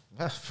stiffing him.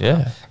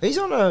 Yeah, he's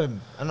on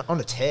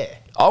a tear.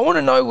 I want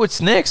to know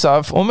what's next. I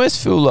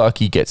almost feel like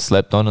he gets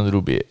slept on a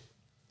little bit.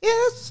 Yeah,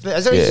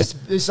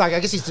 it's like, I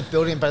guess he's just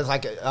building, but it's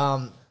like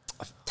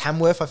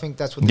Tamworth, I think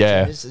that's what the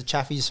gym is. The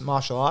Chaffee's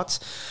martial arts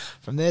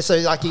from there. So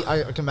like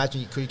I can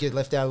imagine he could get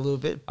left out a little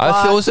bit.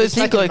 I also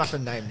think like a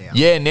name now.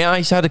 Yeah, now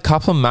he's had a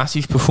couple of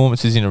massive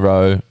performances in a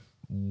row.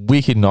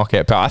 Wicked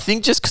knockout power. I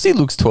think just because he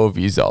looks 12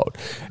 years old,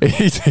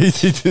 he's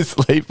easy to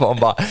sleep on.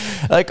 But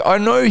like, I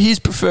know his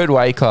preferred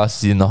weight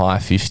class is in the high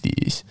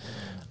 50s.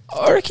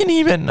 I reckon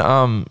even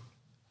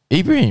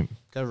Ibrahim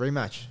Got a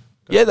rematch.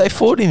 They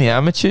fought in the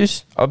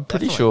amateurs. I'm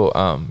pretty sure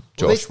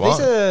Josh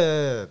won.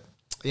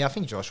 I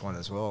think Josh won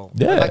as well.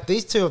 Yeah, but like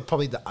these two are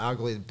probably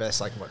arguably the best.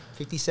 Like what,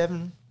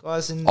 57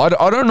 guys in. I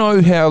don't know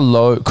how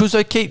low, because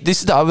this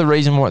is the other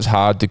reason why it's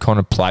hard to kind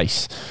of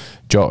place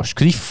Josh,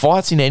 because he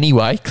fights in any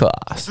weight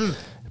class.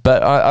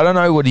 But I don't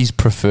know what his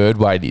preferred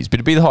weight is, but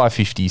it'd be the high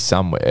 50s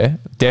somewhere.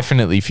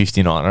 Definitely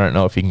 59. I don't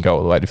know if he can go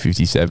all the way to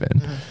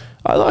 57.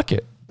 I like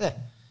it. Yeah.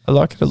 I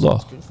like it a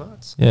lot. Good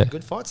fights. Yeah.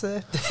 Good fights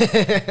there.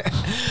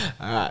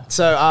 All right.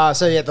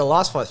 So yeah, the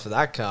last fight for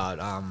that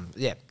card,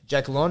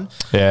 Jake Lund.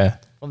 Yeah.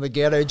 From the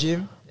ghetto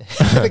gym.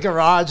 the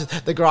garage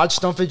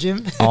stomper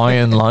gym.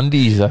 Iron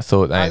Lundies, I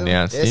thought they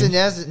announced him.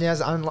 Yeah,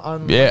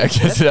 I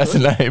guess that's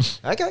the name.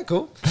 Okay,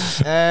 cool.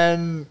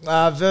 And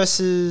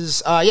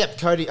versus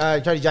Cody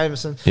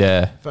Jamieson.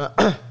 Yeah.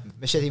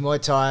 Machete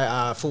Muay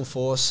Thai, full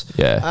force.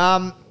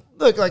 Yeah.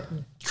 Look, like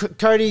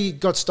Cody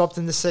got stopped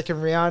in the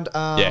second round.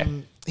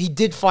 He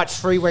did fight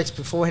 3 weeks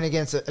beforehand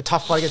against a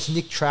tough fight against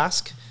Nick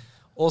Trask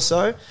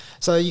also.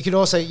 So you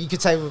could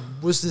say,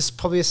 was this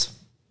probably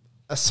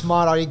a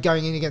smart idea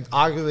going in against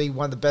arguably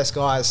one of the best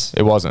guys?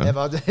 It wasn't.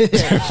 Ever.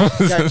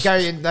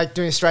 Going in, like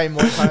doing Australian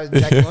Muay Thai,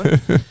 Jake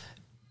Lund.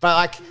 But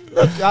like,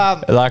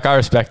 look, I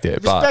respect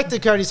it. Respect to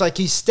Cody's like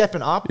he's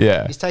stepping up.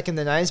 Yeah, he's taking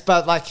the names.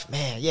 But like,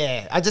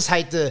 man, I just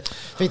hate to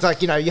think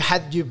like you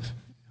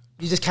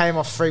just came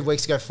off 3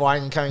 weeks ago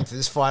fighting and coming to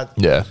this fight.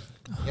 Yeah,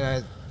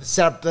 the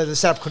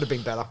setup could have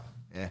been better.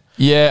 Yeah.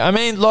 Yeah, I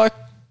mean, like,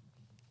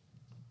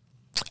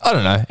 I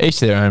don't know. Each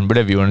their own.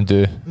 Whatever you want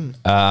to do.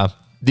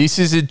 This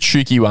is a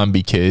tricky one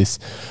because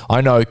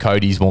I know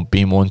Cody's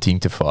been wanting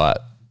to fight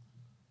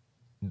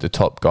the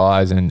top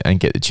guys and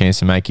get the chance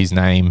to make his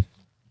name.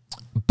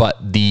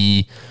 But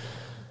the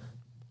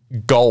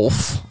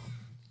gulf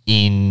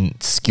in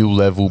skill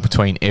level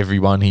between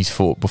everyone he's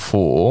fought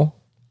before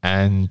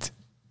and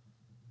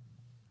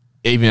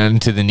even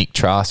into the Nick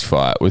Trask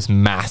fight was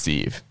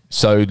massive.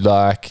 So,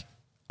 like,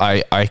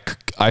 I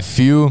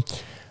feel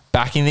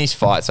backing these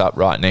fights up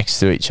right next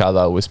to each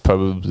other was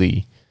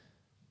probably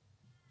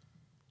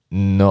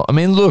not. I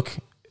mean, look,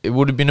 it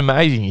would have been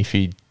amazing if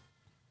he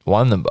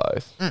won them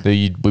both.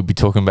 We'd be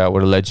talking about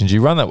what a legendary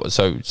run that was.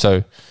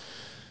 So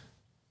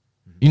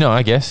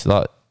I guess,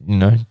 like,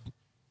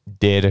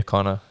 dare to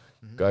kind of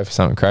go for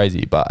something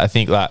crazy. But I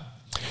think, like,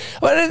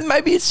 well,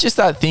 maybe it's just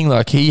that thing.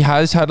 Like, he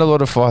has had a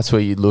lot of fights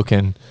where you look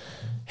and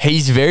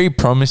he's very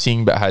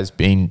promising, but has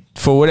been,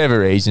 for whatever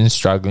reason,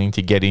 struggling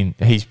to get in.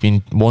 He's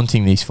been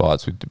wanting these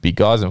fights with the big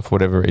guys and for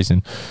whatever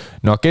reason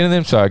not getting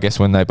them. So I guess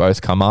when they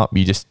both come up,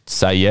 you just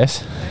say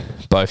yes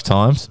both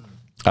times.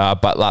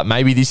 But like,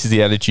 maybe this is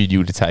the attitude you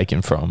would have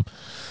taken from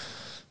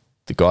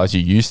the guys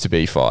you used to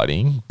be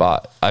fighting.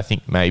 But I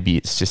think maybe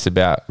it's just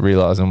about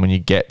realising when you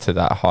get to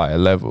that higher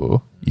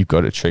level, you've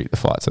got to treat the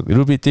fights a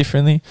little bit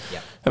differently.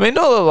 Yep. I mean,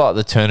 not like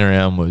the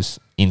turnaround was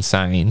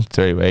insane,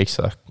 3 weeks,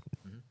 like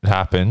it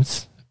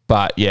happens.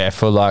 But yeah,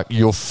 for like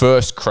your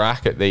first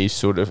crack at these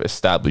sort of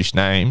established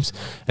names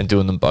and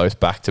doing them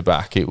both back to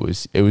back, it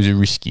was a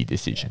risky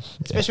decision.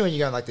 Especially when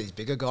you're going like these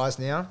bigger guys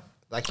now,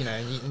 like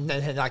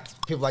and like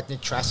people like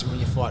Nick Trask, when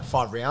you fight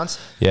 5 rounds,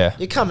 you're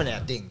coming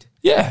out dinged.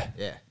 Yeah.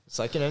 It's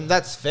like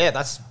that's fair.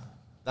 That's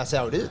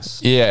how it is.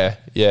 Yeah,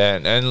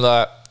 and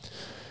like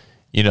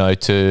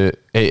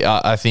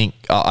I think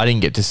I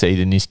didn't get to see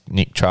the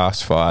Nick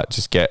Trask fight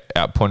just get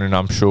outpointed. And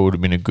I'm sure it would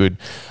have been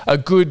a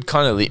good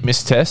kind of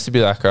litmus test to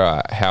be like, all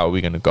right, how are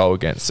we going to go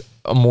against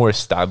a more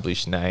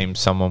established name,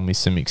 someone with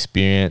some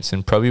experience,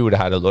 and probably would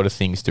have had a lot of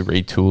things to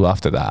retool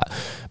after that.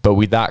 But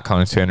with that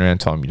kind of turnaround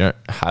time, you don't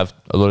have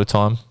a lot of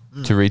time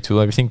to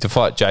retool everything. To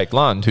fight Jake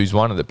Lund, who's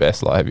one of the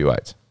best light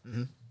heavyweights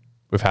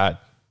we've had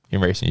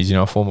in recent years,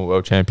 a former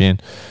world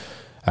champion,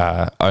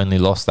 only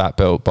lost that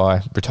belt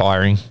by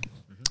retiring,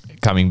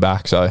 coming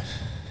back. So,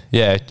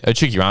 yeah, a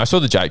tricky run. I saw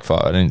the Jake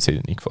fight. I didn't see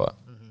the Nick fight.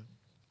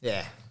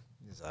 Yeah.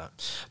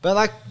 But,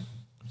 like,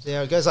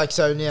 yeah, it goes like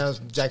so now.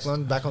 Jake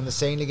Lund back on the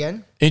scene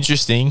again.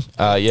 Interesting.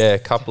 A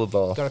couple of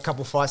got a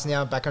couple of fights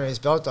now back under his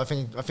belt. I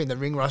think the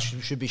ring rush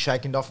should be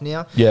shaken off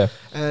now. Yeah,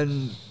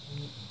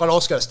 but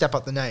also got to step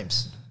up the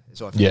names. Is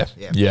what I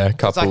think. Yeah. A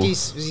couple.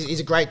 It's like he's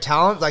a great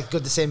talent. Like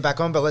good to see him back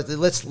on. But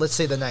let's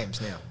see the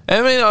names now.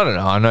 I mean, I don't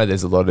know. I know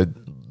there's a lot of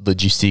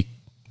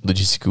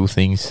logistical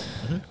things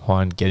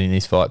behind getting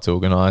these fights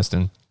organised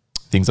and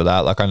things like that.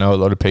 Like I know a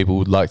lot of people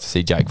would like to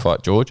see Jake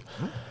fight George.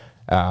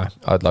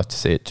 I'd like to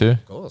see it too.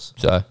 Of course.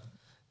 So,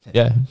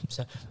 yeah.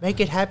 So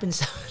make it happen.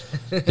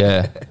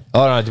 Yeah.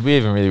 Oh, no, did we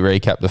even really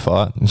recap the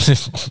fight?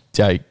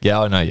 Jake,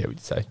 I know, we'd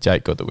say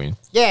Jake got the win.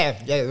 Yeah.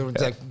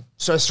 Like,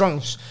 so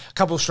a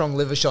couple of strong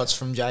liver shots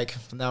from Jake.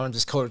 From that one,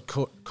 just caught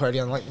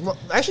Cody on. Like,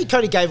 actually,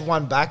 Cody gave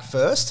one back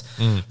first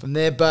from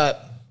there,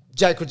 but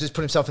Jake would just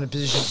put himself in a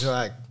position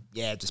to,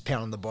 just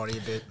pound on the body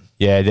a bit.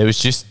 Yeah, there was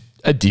just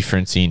a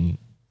difference in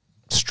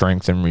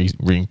strength and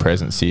ring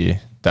presence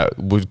here. That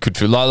could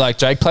feel like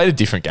Jake played a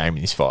different game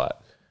in this fight.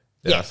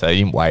 So he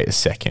didn't wait a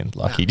second.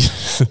 He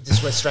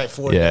just went straight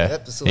forward. Yeah,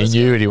 he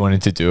knew what he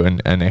wanted to do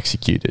and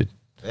executed.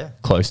 Yeah,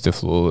 close to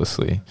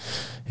flawlessly.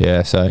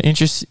 Yeah, so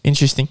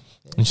interesting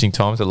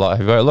times at light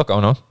heavyweight. A lot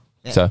going on.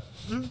 Yeah. So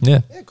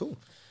yeah, cool.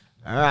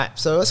 All right,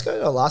 so let's go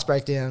to our last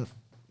breakdown.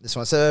 This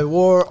one. So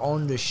War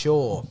on the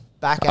Shore.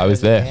 Back at I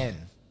was there. Again.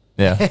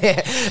 Yeah,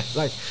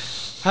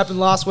 happened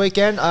last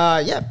weekend.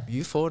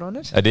 You fought on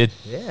it. I did.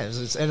 Yeah, it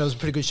was a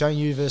pretty good showing.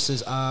 You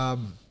versus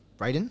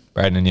Brayden.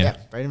 Brayden, yeah.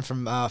 Brayden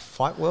from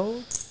Fight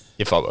World.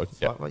 Yeah, Fight World.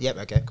 Yeah. Yep.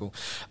 Okay. Cool.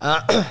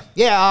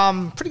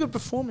 Pretty good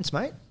performance,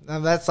 mate.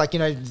 That's like you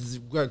can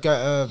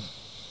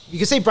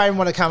see Brayden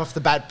want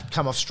to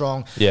come off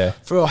strong. Yeah.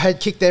 For a head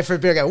kick there for a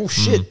bit. I go, oh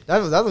shit, that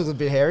looks a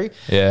bit hairy.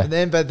 Yeah.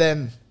 But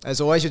then,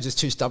 as always, you're just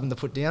too stubborn to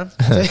put down,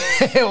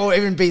 or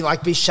even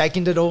be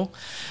shaken at all.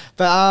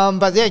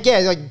 But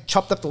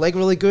chopped up the leg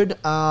really good.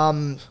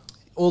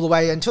 All the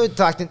way until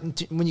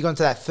when you got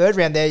into that third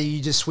round there,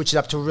 you just switch it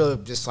up to a really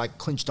just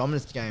clinch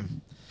dominance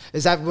game.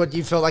 Is that what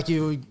you felt like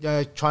you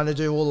were trying to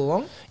do all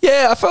along?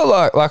 Yeah, I felt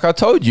like I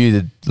told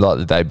you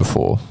the day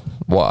before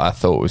what I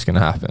thought was going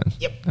to happen.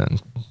 Yep.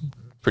 And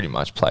pretty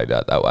much played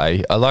out that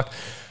way.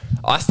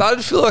 I started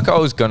to feel like I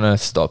was going to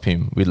stop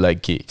him with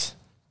leg kicks.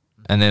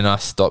 And then I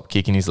stopped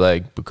kicking his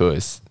leg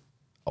because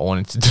I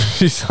wanted to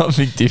do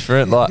something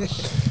different.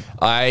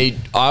 I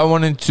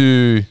wanted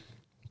to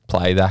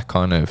play that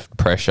kind of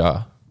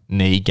pressure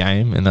knee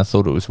game, and I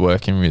thought it was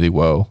working really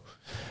well.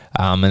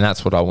 And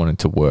that's what I wanted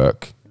to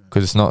work,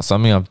 because it's not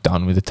something I've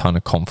done with a ton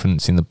of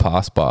confidence in the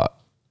past, but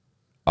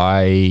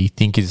I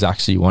think it's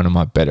actually one of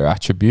my better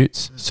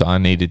attributes. So I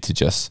needed to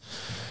just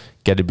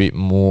get a bit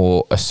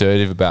more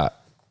assertive about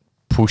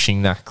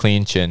pushing that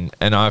clinch, and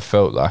I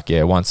felt like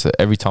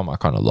every time I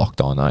kind of locked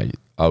on,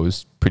 I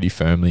was pretty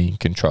firmly in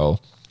control.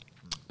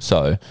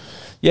 So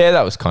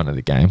that was kind of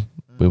the game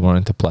we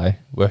wanted to play.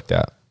 Worked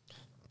out.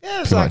 Yeah, it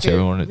was pretty much how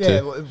we wanted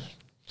to.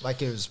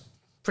 It was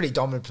pretty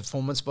dominant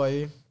performance by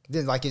you.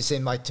 Didn't you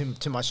seem like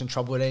too much in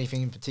trouble with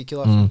anything in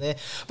particular from there.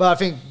 But I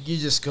think you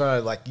just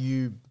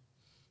you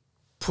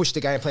pushed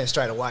the game plan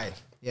straight away.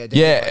 Yeah,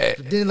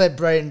 didn't let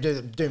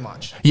Brayden do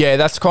much. Yeah,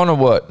 that's kind of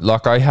what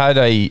I had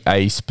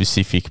a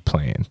specific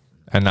plan,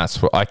 and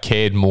that's what I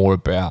cared more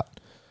about.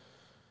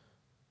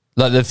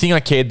 The thing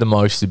I cared the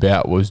most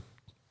about was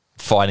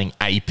fighting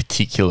a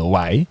particular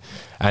way,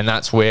 and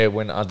that's where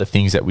when other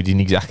things that we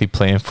didn't exactly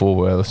plan for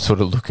were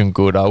sort of looking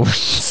good, I would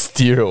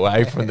steer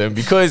away from them,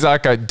 because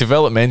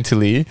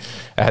developmentally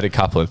I had a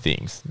couple of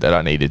things that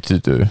I needed to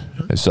do.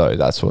 So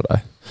that's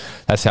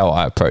how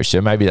I approached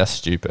it. Maybe that's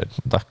stupid.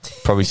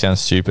 Probably sounds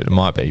stupid. It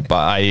might be, but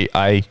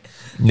I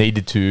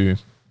needed to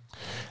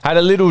had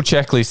a little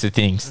checklist of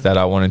things that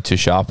I wanted to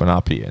sharpen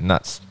up here, and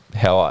that's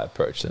how I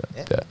approached it.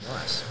 Yeah.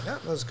 Nice. Yeah,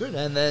 that was good.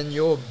 And then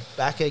you're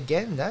back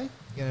again, eh?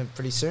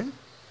 Pretty soon.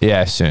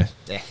 Yeah, soon.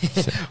 Yeah.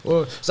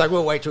 Well,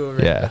 we'll wait till we're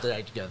the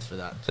day to go for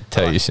that. I'll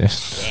tell you soon.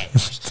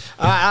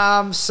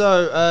 Yeah.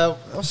 So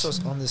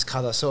also on this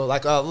colour, so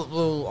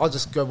I'll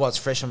just go what's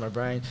fresh on my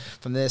brain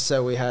from there.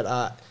 So we had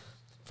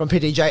from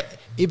PDJ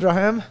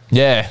Ibrahim.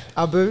 Yeah.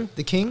 Abu,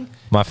 the King.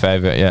 My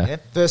favourite, yeah.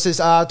 Versus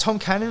Tom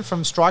Cannon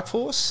from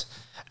Strikeforce.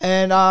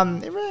 And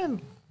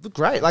looked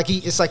great. Like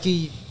he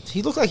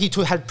looked like he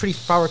had pretty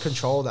thorough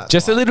control of that.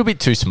 Just a little bit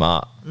too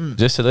smart.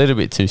 Just a little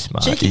bit too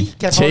smart. Cheeky.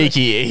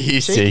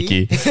 He's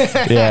cheeky.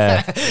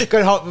 Yeah.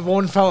 Got hold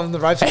one fell on the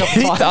ropes a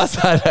couple He times. does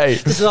that, eh?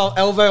 Just a little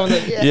elbow on the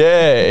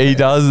Yeah, he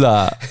does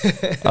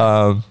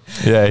that.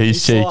 Yeah,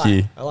 he's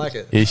cheeky. Sly. I like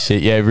it. He's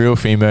cheeky. Yeah, real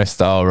female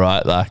style,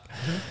 right? Like,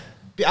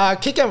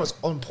 kick game was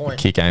on point.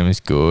 kick game is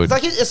good.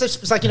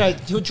 It's like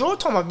he'll draw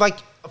Tom up. Like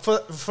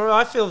for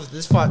I feel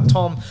this fight,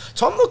 Tom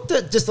looked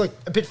just like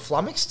a bit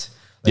flummoxed.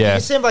 Like, Yeah.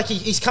 It seemed like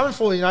he's coming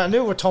forward. I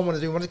knew what Tom wanted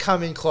to do. He wanted to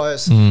come in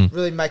close,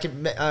 really make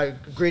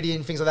it gritty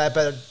and things like that.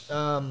 But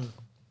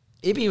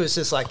Ibby was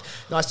just like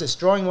nice, just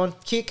drawing one,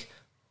 kick,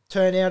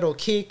 turn out or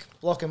kick,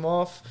 block him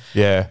off.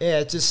 Yeah.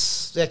 Yeah,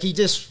 just like he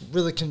just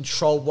really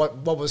controlled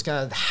what was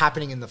going to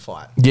happening in the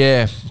fight.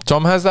 Yeah,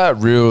 Tom has that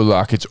real,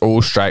 like, it's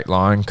all straight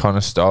line kind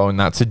of style, and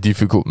that's a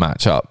difficult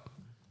matchup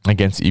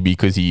against Ibby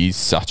because he is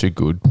such a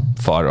good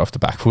fighter off the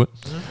back foot.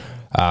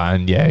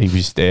 And yeah, he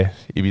was there.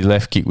 Ibby's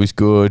left kick was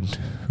good,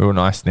 real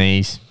nice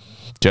knees.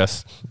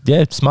 Just,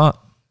 yeah, smart.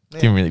 Yeah.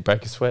 Didn't really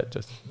break a sweat,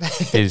 just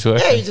hit his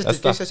work. Yeah, he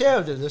just did this. Yeah,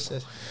 I'll do this.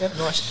 Yep,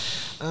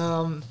 nice.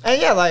 And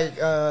yeah, like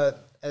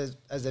as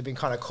they've been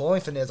kind of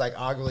calling for, there's like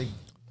arguably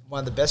one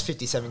of the best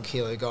 57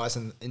 kilo guys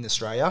in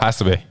Australia. Has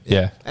to be,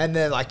 yeah. And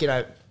then like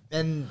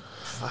and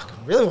fuck,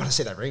 I really want to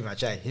see that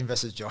rematch, him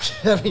versus Josh.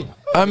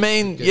 I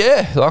mean,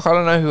 yeah, like I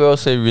don't know who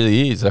else there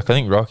really is. Like I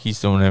think Rocky's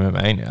doing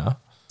MMA now.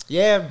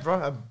 Yeah,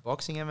 bro,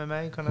 boxing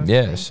MMA kind of.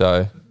 Yeah, thing.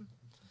 so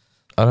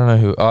I don't know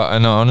who. I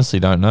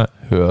honestly don't know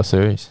who else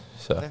there is.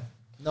 So Yeah,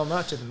 not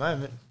much at the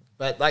moment,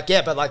 but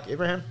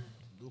Abraham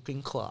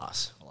looking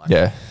class. I like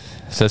yeah,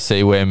 so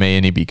see where me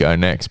and Ibby go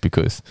next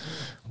because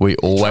we're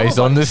always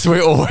on the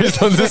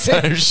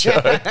same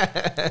show.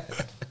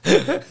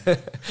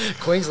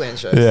 Queensland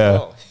show.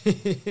 Yeah.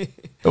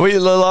 Well. The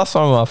last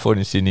time I fought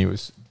in Sydney he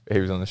was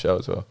on the show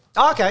as well.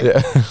 Oh, okay.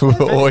 Yeah,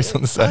 we're always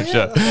on the same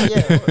show.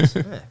 It was.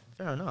 Yeah,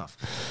 fair enough.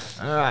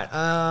 All right.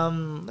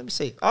 Let me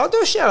see. I'll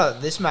do a shout out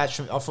to this match.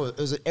 I thought it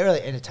was a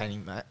really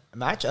entertaining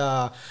match.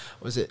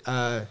 Was it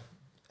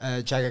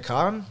Jagger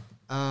Khan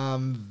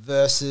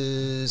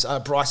versus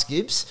Bryce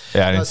Gibbs?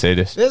 Yeah, I didn't see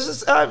this.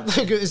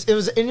 It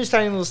was an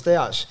interesting little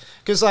stoush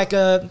because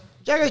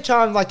Jagger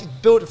Khan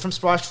built it from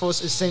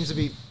Strikeforce. It seems to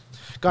be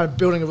kind of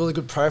building a really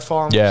good profile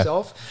on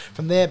himself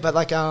from there. But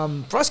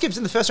Bryce Gibbs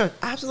in the first round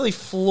absolutely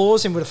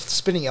floors him with a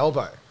spinning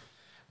elbow.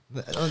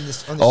 On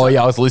this I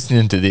show. was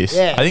listening to this.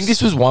 Yeah. I think this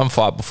was one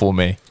fight before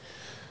me.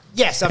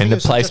 Yes, I And think the it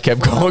was place just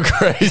kept before going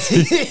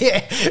crazy.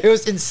 yeah, it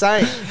was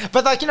insane.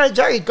 But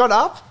Jagger got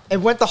up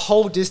and went the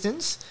whole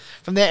distance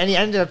from there, and he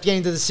ended up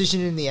getting the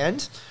decision in the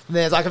end. From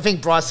there, I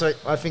think Bryce,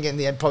 I think in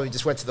the end probably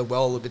just went to the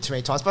well a little bit too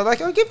many times. But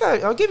I'll give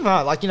him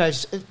that.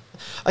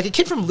 Like a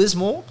kid from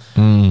Lismore,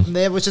 from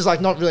there, which is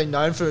not really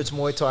known for its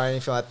Muay Thai or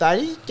anything like that.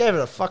 He gave it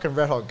a fucking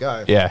red hot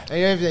go. Yeah.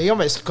 And he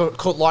almost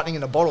caught lightning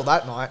in a bottle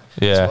that night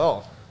as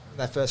well, in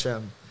that first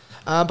round.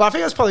 But I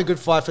think it was probably a good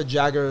fight for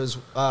Jagger as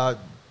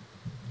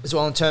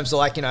well in terms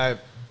of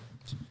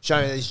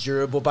showing that he's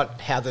durable,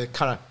 but how to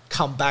kind of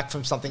come back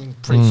from something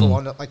pretty full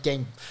on,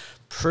 getting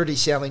pretty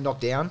soundly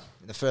knocked down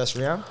in the first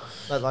round.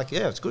 But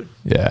yeah, it's good.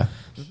 Yeah.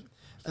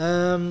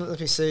 Let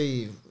me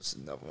see. What's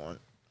another one?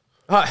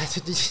 Oh,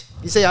 did you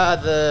see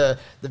the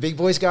big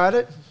boys got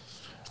it?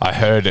 I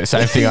heard it.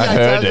 Same thing. I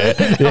heard it.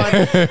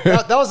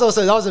 That was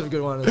a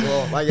good one as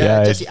well.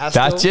 Jesse Astill.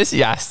 That Jesse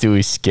Astill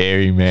is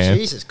scary, man.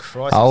 Jesus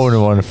Christ. I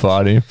wouldn't want to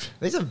fight him.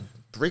 He's a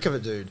brick of a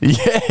dude.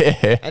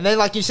 Yeah. And then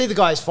you see the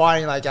guys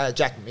fighting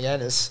Jack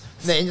McManus.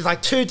 And then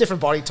it's two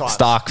different body types.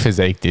 Stark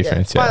physique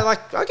difference. Yeah.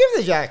 But I'll give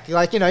it to Jack. He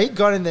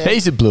got in there.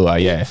 He's a bluer,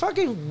 yeah. He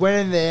fucking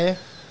went in there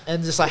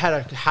and just had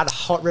a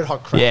red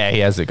hot crack. Yeah, he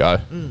has a go.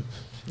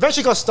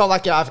 Eventually got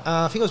stopped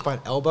I think it was by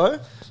an elbow.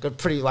 Got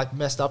pretty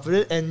messed up with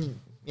it. And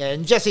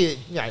Jesse,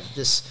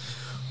 just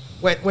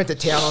went to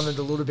town on it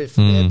a little bit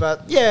from there.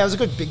 But yeah, it was a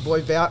good big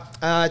boy bout.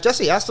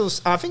 Jesse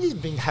Astles, I think he's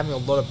been having a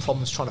lot of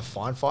problems trying to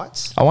find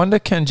fights. I wonder,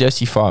 can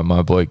Jesse fight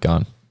my boy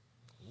Gunn?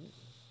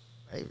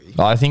 Maybe.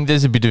 I think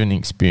there's a bit of an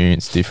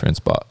experience difference,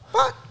 but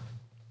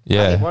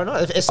yeah, hey, why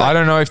not? I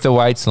don't know if the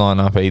weights line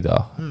up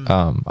either.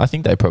 I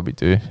think they probably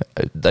do.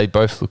 They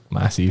both look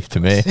massive to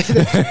me.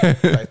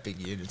 Both big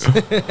units.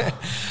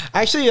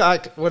 Actually,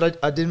 what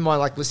I didn't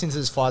mind listening to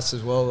his fights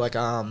as well. I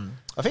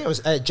think it was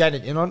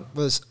Jaden Inon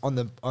was on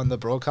the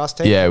broadcast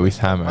team. Yeah, with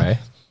Hammer. Eh?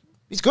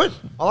 He's good.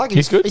 I like him.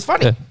 He's good. He's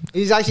funny.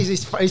 Yeah.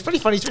 He's pretty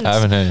funny. He's I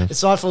haven't heard him.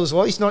 insightful as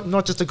well. He's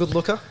not just a good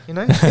looker, He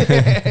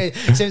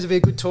seems to be a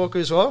good talker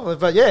as well.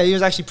 But yeah, he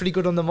was actually pretty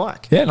good on the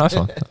mic. Yeah, nice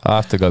one. I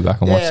have to go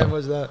back and watch Yeah, them. it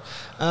was that.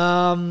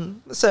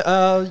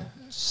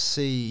 Let's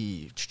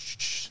see.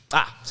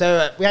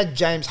 So we had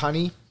Jame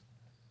Honey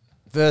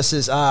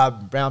versus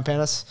Brown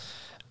Pinas.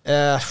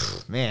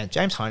 Man,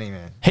 Jame Honey,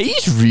 man.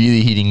 He's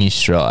really hitting his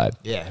stride.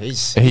 Yeah,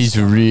 he's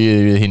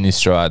really, really hitting his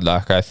stride.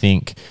 I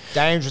think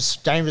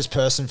dangerous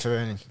person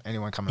for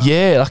anyone coming up.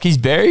 yeah, he's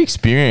very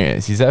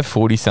experienced. He's had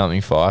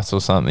 40-something fights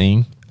or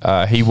something.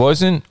 He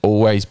wasn't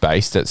always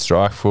based at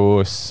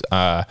Strikeforce.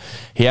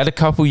 He had a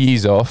couple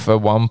years off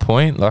at one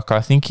point. I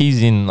think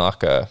he's in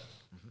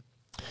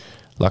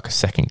like a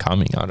second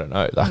coming. I don't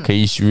know. Like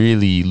he's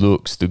really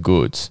looks the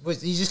goods.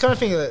 You just kind of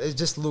think that it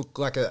just looked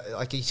like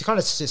he kind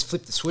of just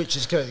flipped the switch.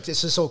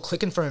 It's just all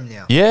clicking for him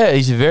now. Yeah,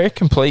 he's a very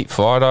complete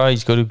fighter.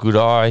 He's got a good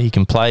eye. He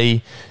can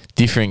play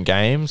different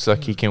games.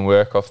 Like he can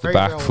work off the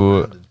back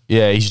foot.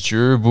 Yeah, he's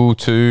durable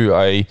too.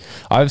 I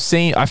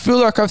feel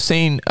like I've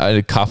seen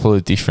a couple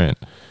of different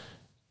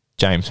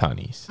Jame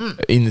Honeys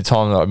in the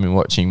time that I've been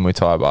watching Muay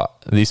Thai, but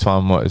this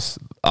one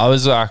I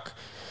was like,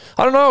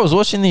 I don't know, I was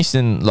watching this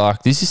and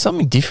like, this is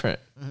something different.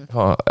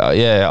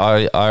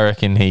 I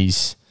reckon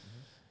he's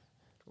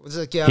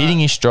hitting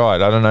his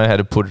stride. I don't know how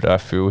to put it. I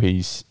feel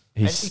he's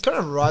and he kind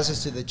of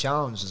rises to the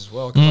challenge as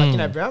well.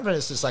 Like, Brown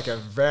Pinas is like a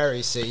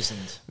very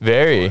seasoned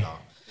fighter.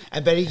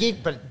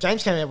 But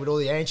James came out with all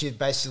the energy of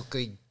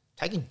basically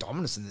taking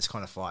dominance in this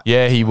kind of fight.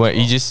 Yeah, he went.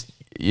 He just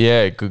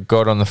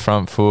got on the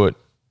front foot.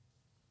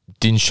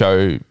 Didn't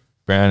show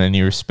Brown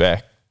any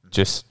respect.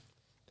 Just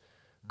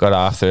got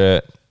after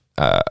it.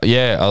 I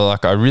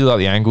really like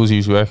the angles he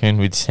was working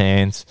with his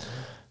hands.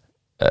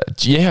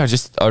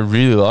 I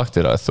really liked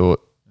it. I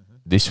thought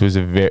this was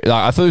a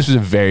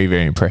very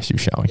very impressive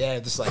showing. Yeah,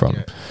 just like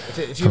from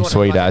if you want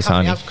Sweet to as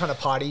Honey kind of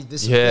party.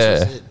 This was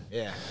it.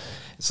 Yeah.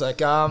 It's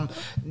like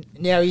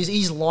now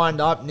he's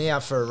lined up now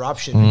for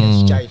Eruption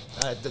against Jake.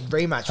 The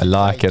rematch. I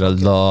like it a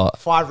lot.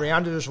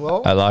 5-rounder as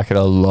well. I like it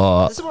a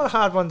lot. This is a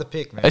hard one to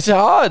pick, man. It's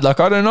hard.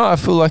 Like I don't know. I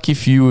feel like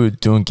if you were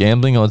doing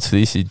gambling odds for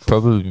this, it'd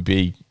probably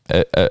be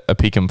a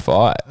pick 'em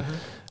fight.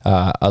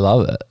 I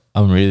love it.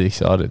 I'm really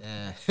excited.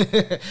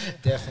 Yeah,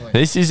 definitely.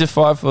 This is a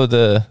fight for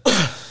the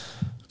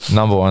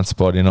number 1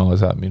 spot in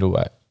Oz at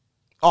middleweight.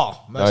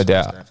 Oh, no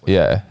doubt.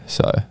 Yeah.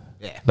 So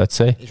let's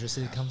see.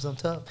 Interesting comes on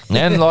top.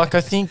 And like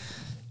I think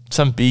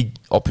some big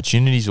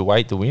opportunities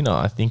await the winner.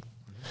 I think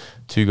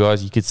 2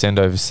 guys you could send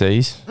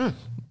overseas.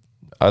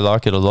 I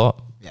like it a lot.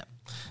 Yeah,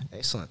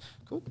 excellent.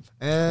 Cool.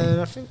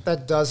 And I think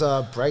that does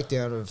a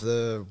breakdown of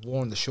the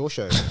War on the Shore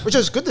show, which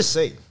was good to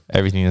see.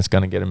 Everything that's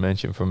going to get a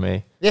mention from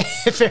me. Yeah,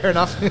 fair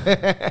enough.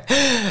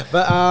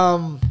 But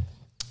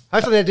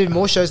hopefully they do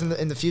more shows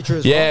in the future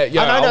as well.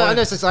 Yeah. I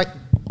know it's like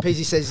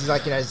PZ says he's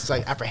like, it's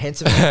like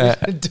apprehensive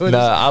doing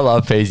this. I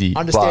love PZ.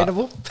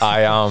 Understandable.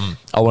 I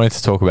wanted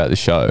to talk about the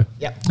show.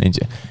 Yep.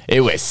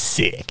 It was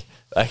sick.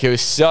 Like it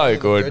was so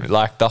good.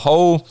 Like the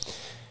whole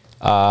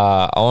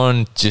I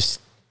want to just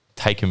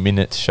take a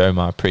minute to show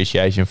my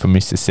appreciation for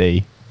Mr.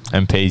 C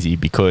and PZ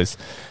because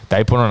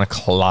they put on a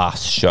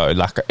class show.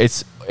 Like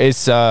it's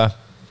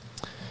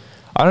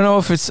I don't know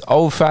if it's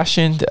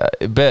old-fashioned,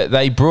 but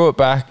they brought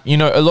back,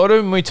 a lot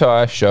of Muay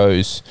Thai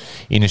shows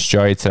in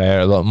Australia today are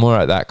a lot more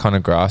at that kind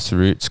of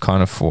grassroots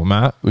kind of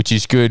format, which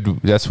is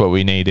good. That's what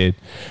we needed.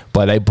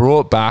 But they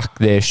brought back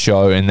their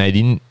show and they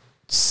didn't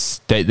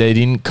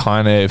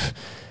kind of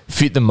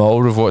fit the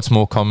mold of what's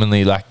more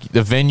commonly, like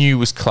the venue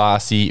was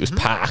classy. It was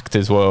packed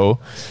as well.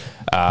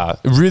 It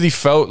really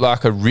felt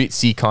like a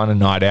ritzy kind of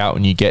night out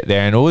when you get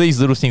there. And all these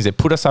little things, they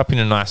put us up in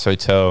a nice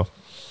hotel.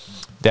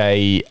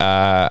 They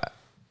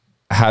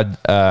had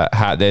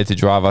Hat there to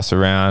drive us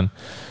around.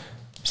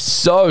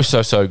 So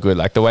good.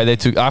 Like the way they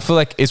took, I feel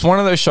like it's one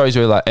of those shows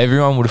where like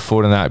everyone would have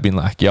thought on that, been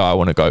like, I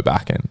want to go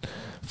back and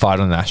fight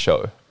on that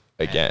show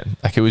again.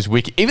 Like it was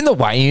wicked. Even the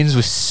weigh-ins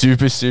were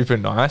super, super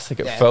nice. Like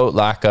it felt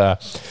like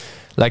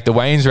the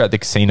weigh-ins were at the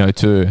casino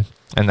too.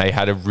 And they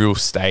had a real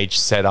stage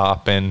set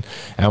up and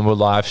were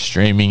live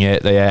streaming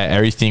it.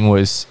 Everything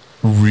was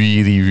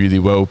really, really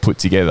well put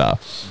together.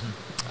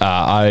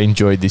 I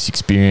enjoyed this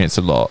experience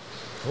a lot.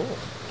 Cool.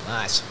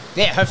 Nice.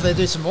 Yeah, hopefully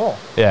they do some more.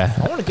 Yeah.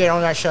 I want to get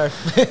on that show.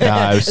 No,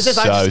 it was it's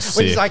just sick.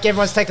 When it's like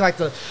everyone's taking like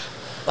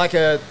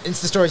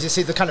Insta stories, you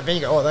see the kind of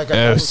venue, they go,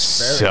 it was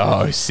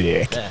so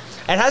sick. Yeah.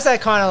 It has that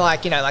kind of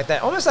like, like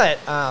that, almost like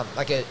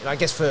I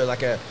guess for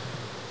like an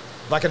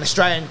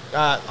Australian,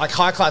 like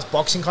high class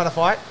boxing kind of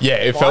fight. Yeah,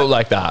 it felt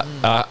like that.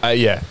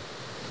 Yeah.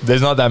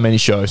 There's not that many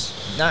shows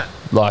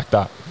like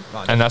that.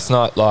 No, and that's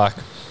not like,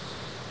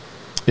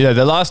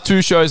 the last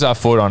 2 shows I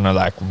fought on are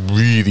like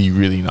really,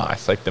 really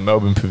nice. Like the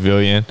Melbourne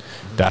Pavilion,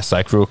 that's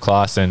like real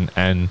class,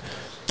 and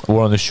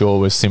War on the Shore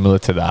was similar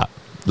to that.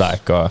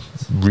 Like a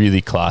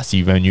really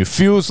classy venue.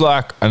 Feels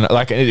like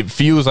it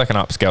feels like an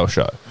upscale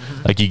show.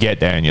 Like you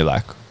get there and you're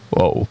like,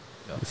 whoa.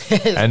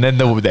 And then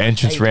the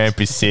entrance ramp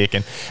is sick,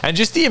 and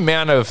just the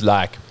amount of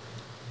like,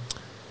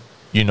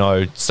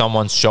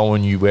 someone's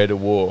showing you where to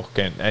walk,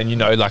 and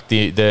like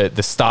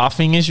the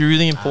staffing is a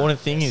really important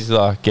thing. Is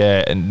like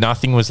and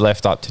nothing was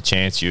left up to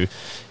chance. You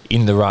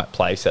in the right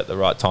place at the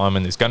right time,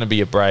 and there's going to be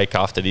a break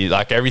after the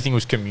everything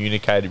was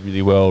communicated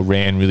really well,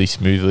 ran really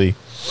smoothly.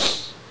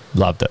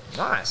 Loved it.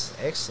 Nice,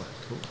 excellent,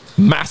 cool.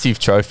 Massive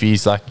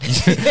trophies, like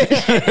that's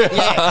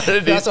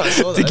what I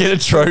saw. To get a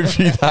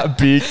trophy that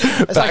big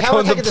back like,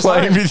 on the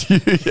plane with you.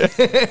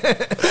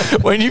 Yeah.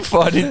 When you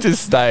fight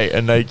interstate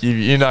and they give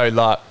you,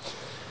 like.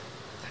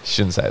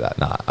 Shouldn't say that.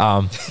 Nah.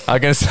 I'm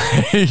going to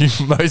say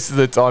most of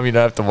the time you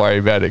don't have to worry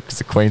about it because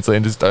the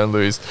Queenslanders don't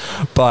lose.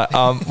 But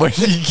when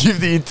you give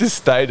the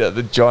interstater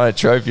the giant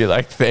trophy, you're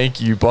like, thank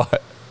you,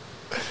 but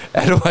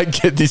how do I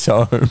get this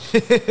home?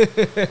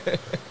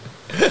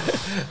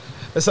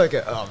 It's like,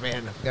 oh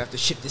man, I'm gonna have to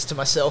ship this to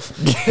myself.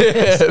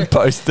 Yeah,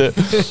 post it.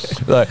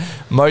 Like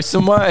most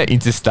of my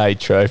interstate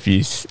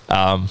trophies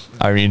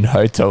are in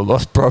hotel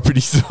lost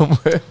property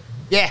somewhere.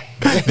 Yeah.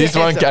 This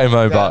one came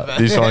over.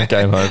 This one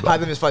came over. I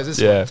misplaced this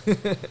Yeah.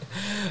 one.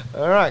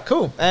 All right,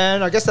 cool.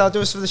 And I guess that'll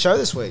do us for the show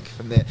this week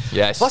from there.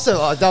 Yes. Plus,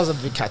 that was a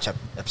big catch-up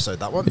episode,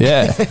 that one.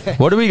 Yeah.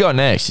 What do we got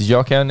next? Is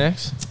Yoko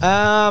next?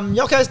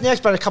 Yoko's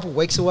next, but a couple of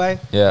weeks away.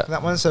 Yeah.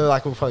 That one, so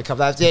like we'll probably cover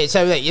that. Yeah,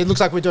 so it looks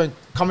like we're doing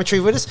commentary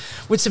with us,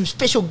 with some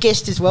special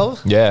guests as well.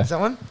 Yeah. Is that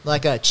one?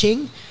 Like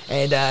Ching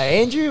and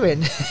Andrew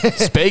and...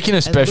 Speaking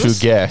of special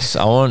guests,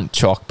 I want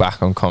Chalk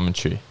back on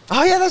commentary.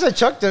 Oh, yeah, that's what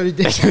Chuck did.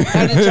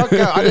 How did Chuck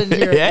go? I didn't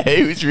hear it. Yeah,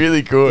 he was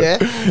really good.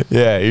 Yeah?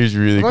 Yeah, he was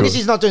really good. As long as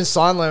he's not doing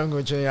sign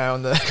language,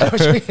 on the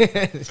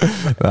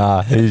commentary.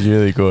 Nah, he's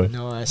really good.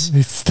 Nice.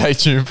 Stay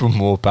tuned for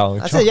more Bal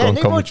and Chalk on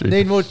commentary.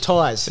 Need more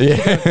ties.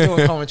 Yeah.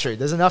 Doing commentary.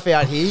 There's enough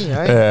out here,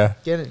 Yeah.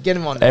 Get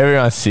him on there.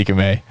 Everyone's sick of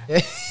me.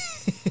 Yeah.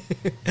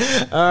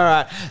 All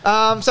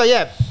right. So,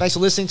 yeah, thanks for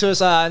listening to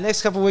us.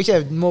 Next couple of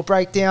weeks, more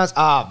breakdowns.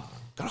 Got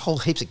a whole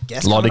heaps of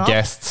guests. A lot of up.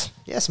 guests.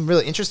 Yeah, some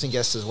really interesting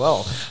guests as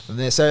well from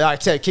there. So, like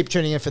I said, keep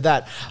tuning in for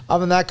that.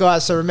 Other than that,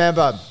 guys, so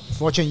remember, if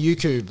you're watching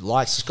YouTube,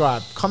 like,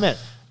 subscribe, comment.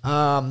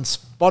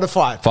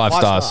 Spotify. 5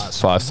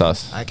 stars. 5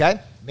 stars. Okay.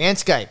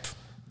 Manscaped.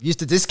 Use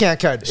the discount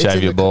code.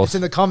 Shave your balls. It's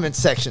in the comments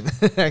section.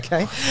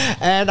 Okay.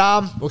 And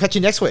we'll catch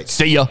you next week.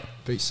 See ya.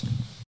 Peace.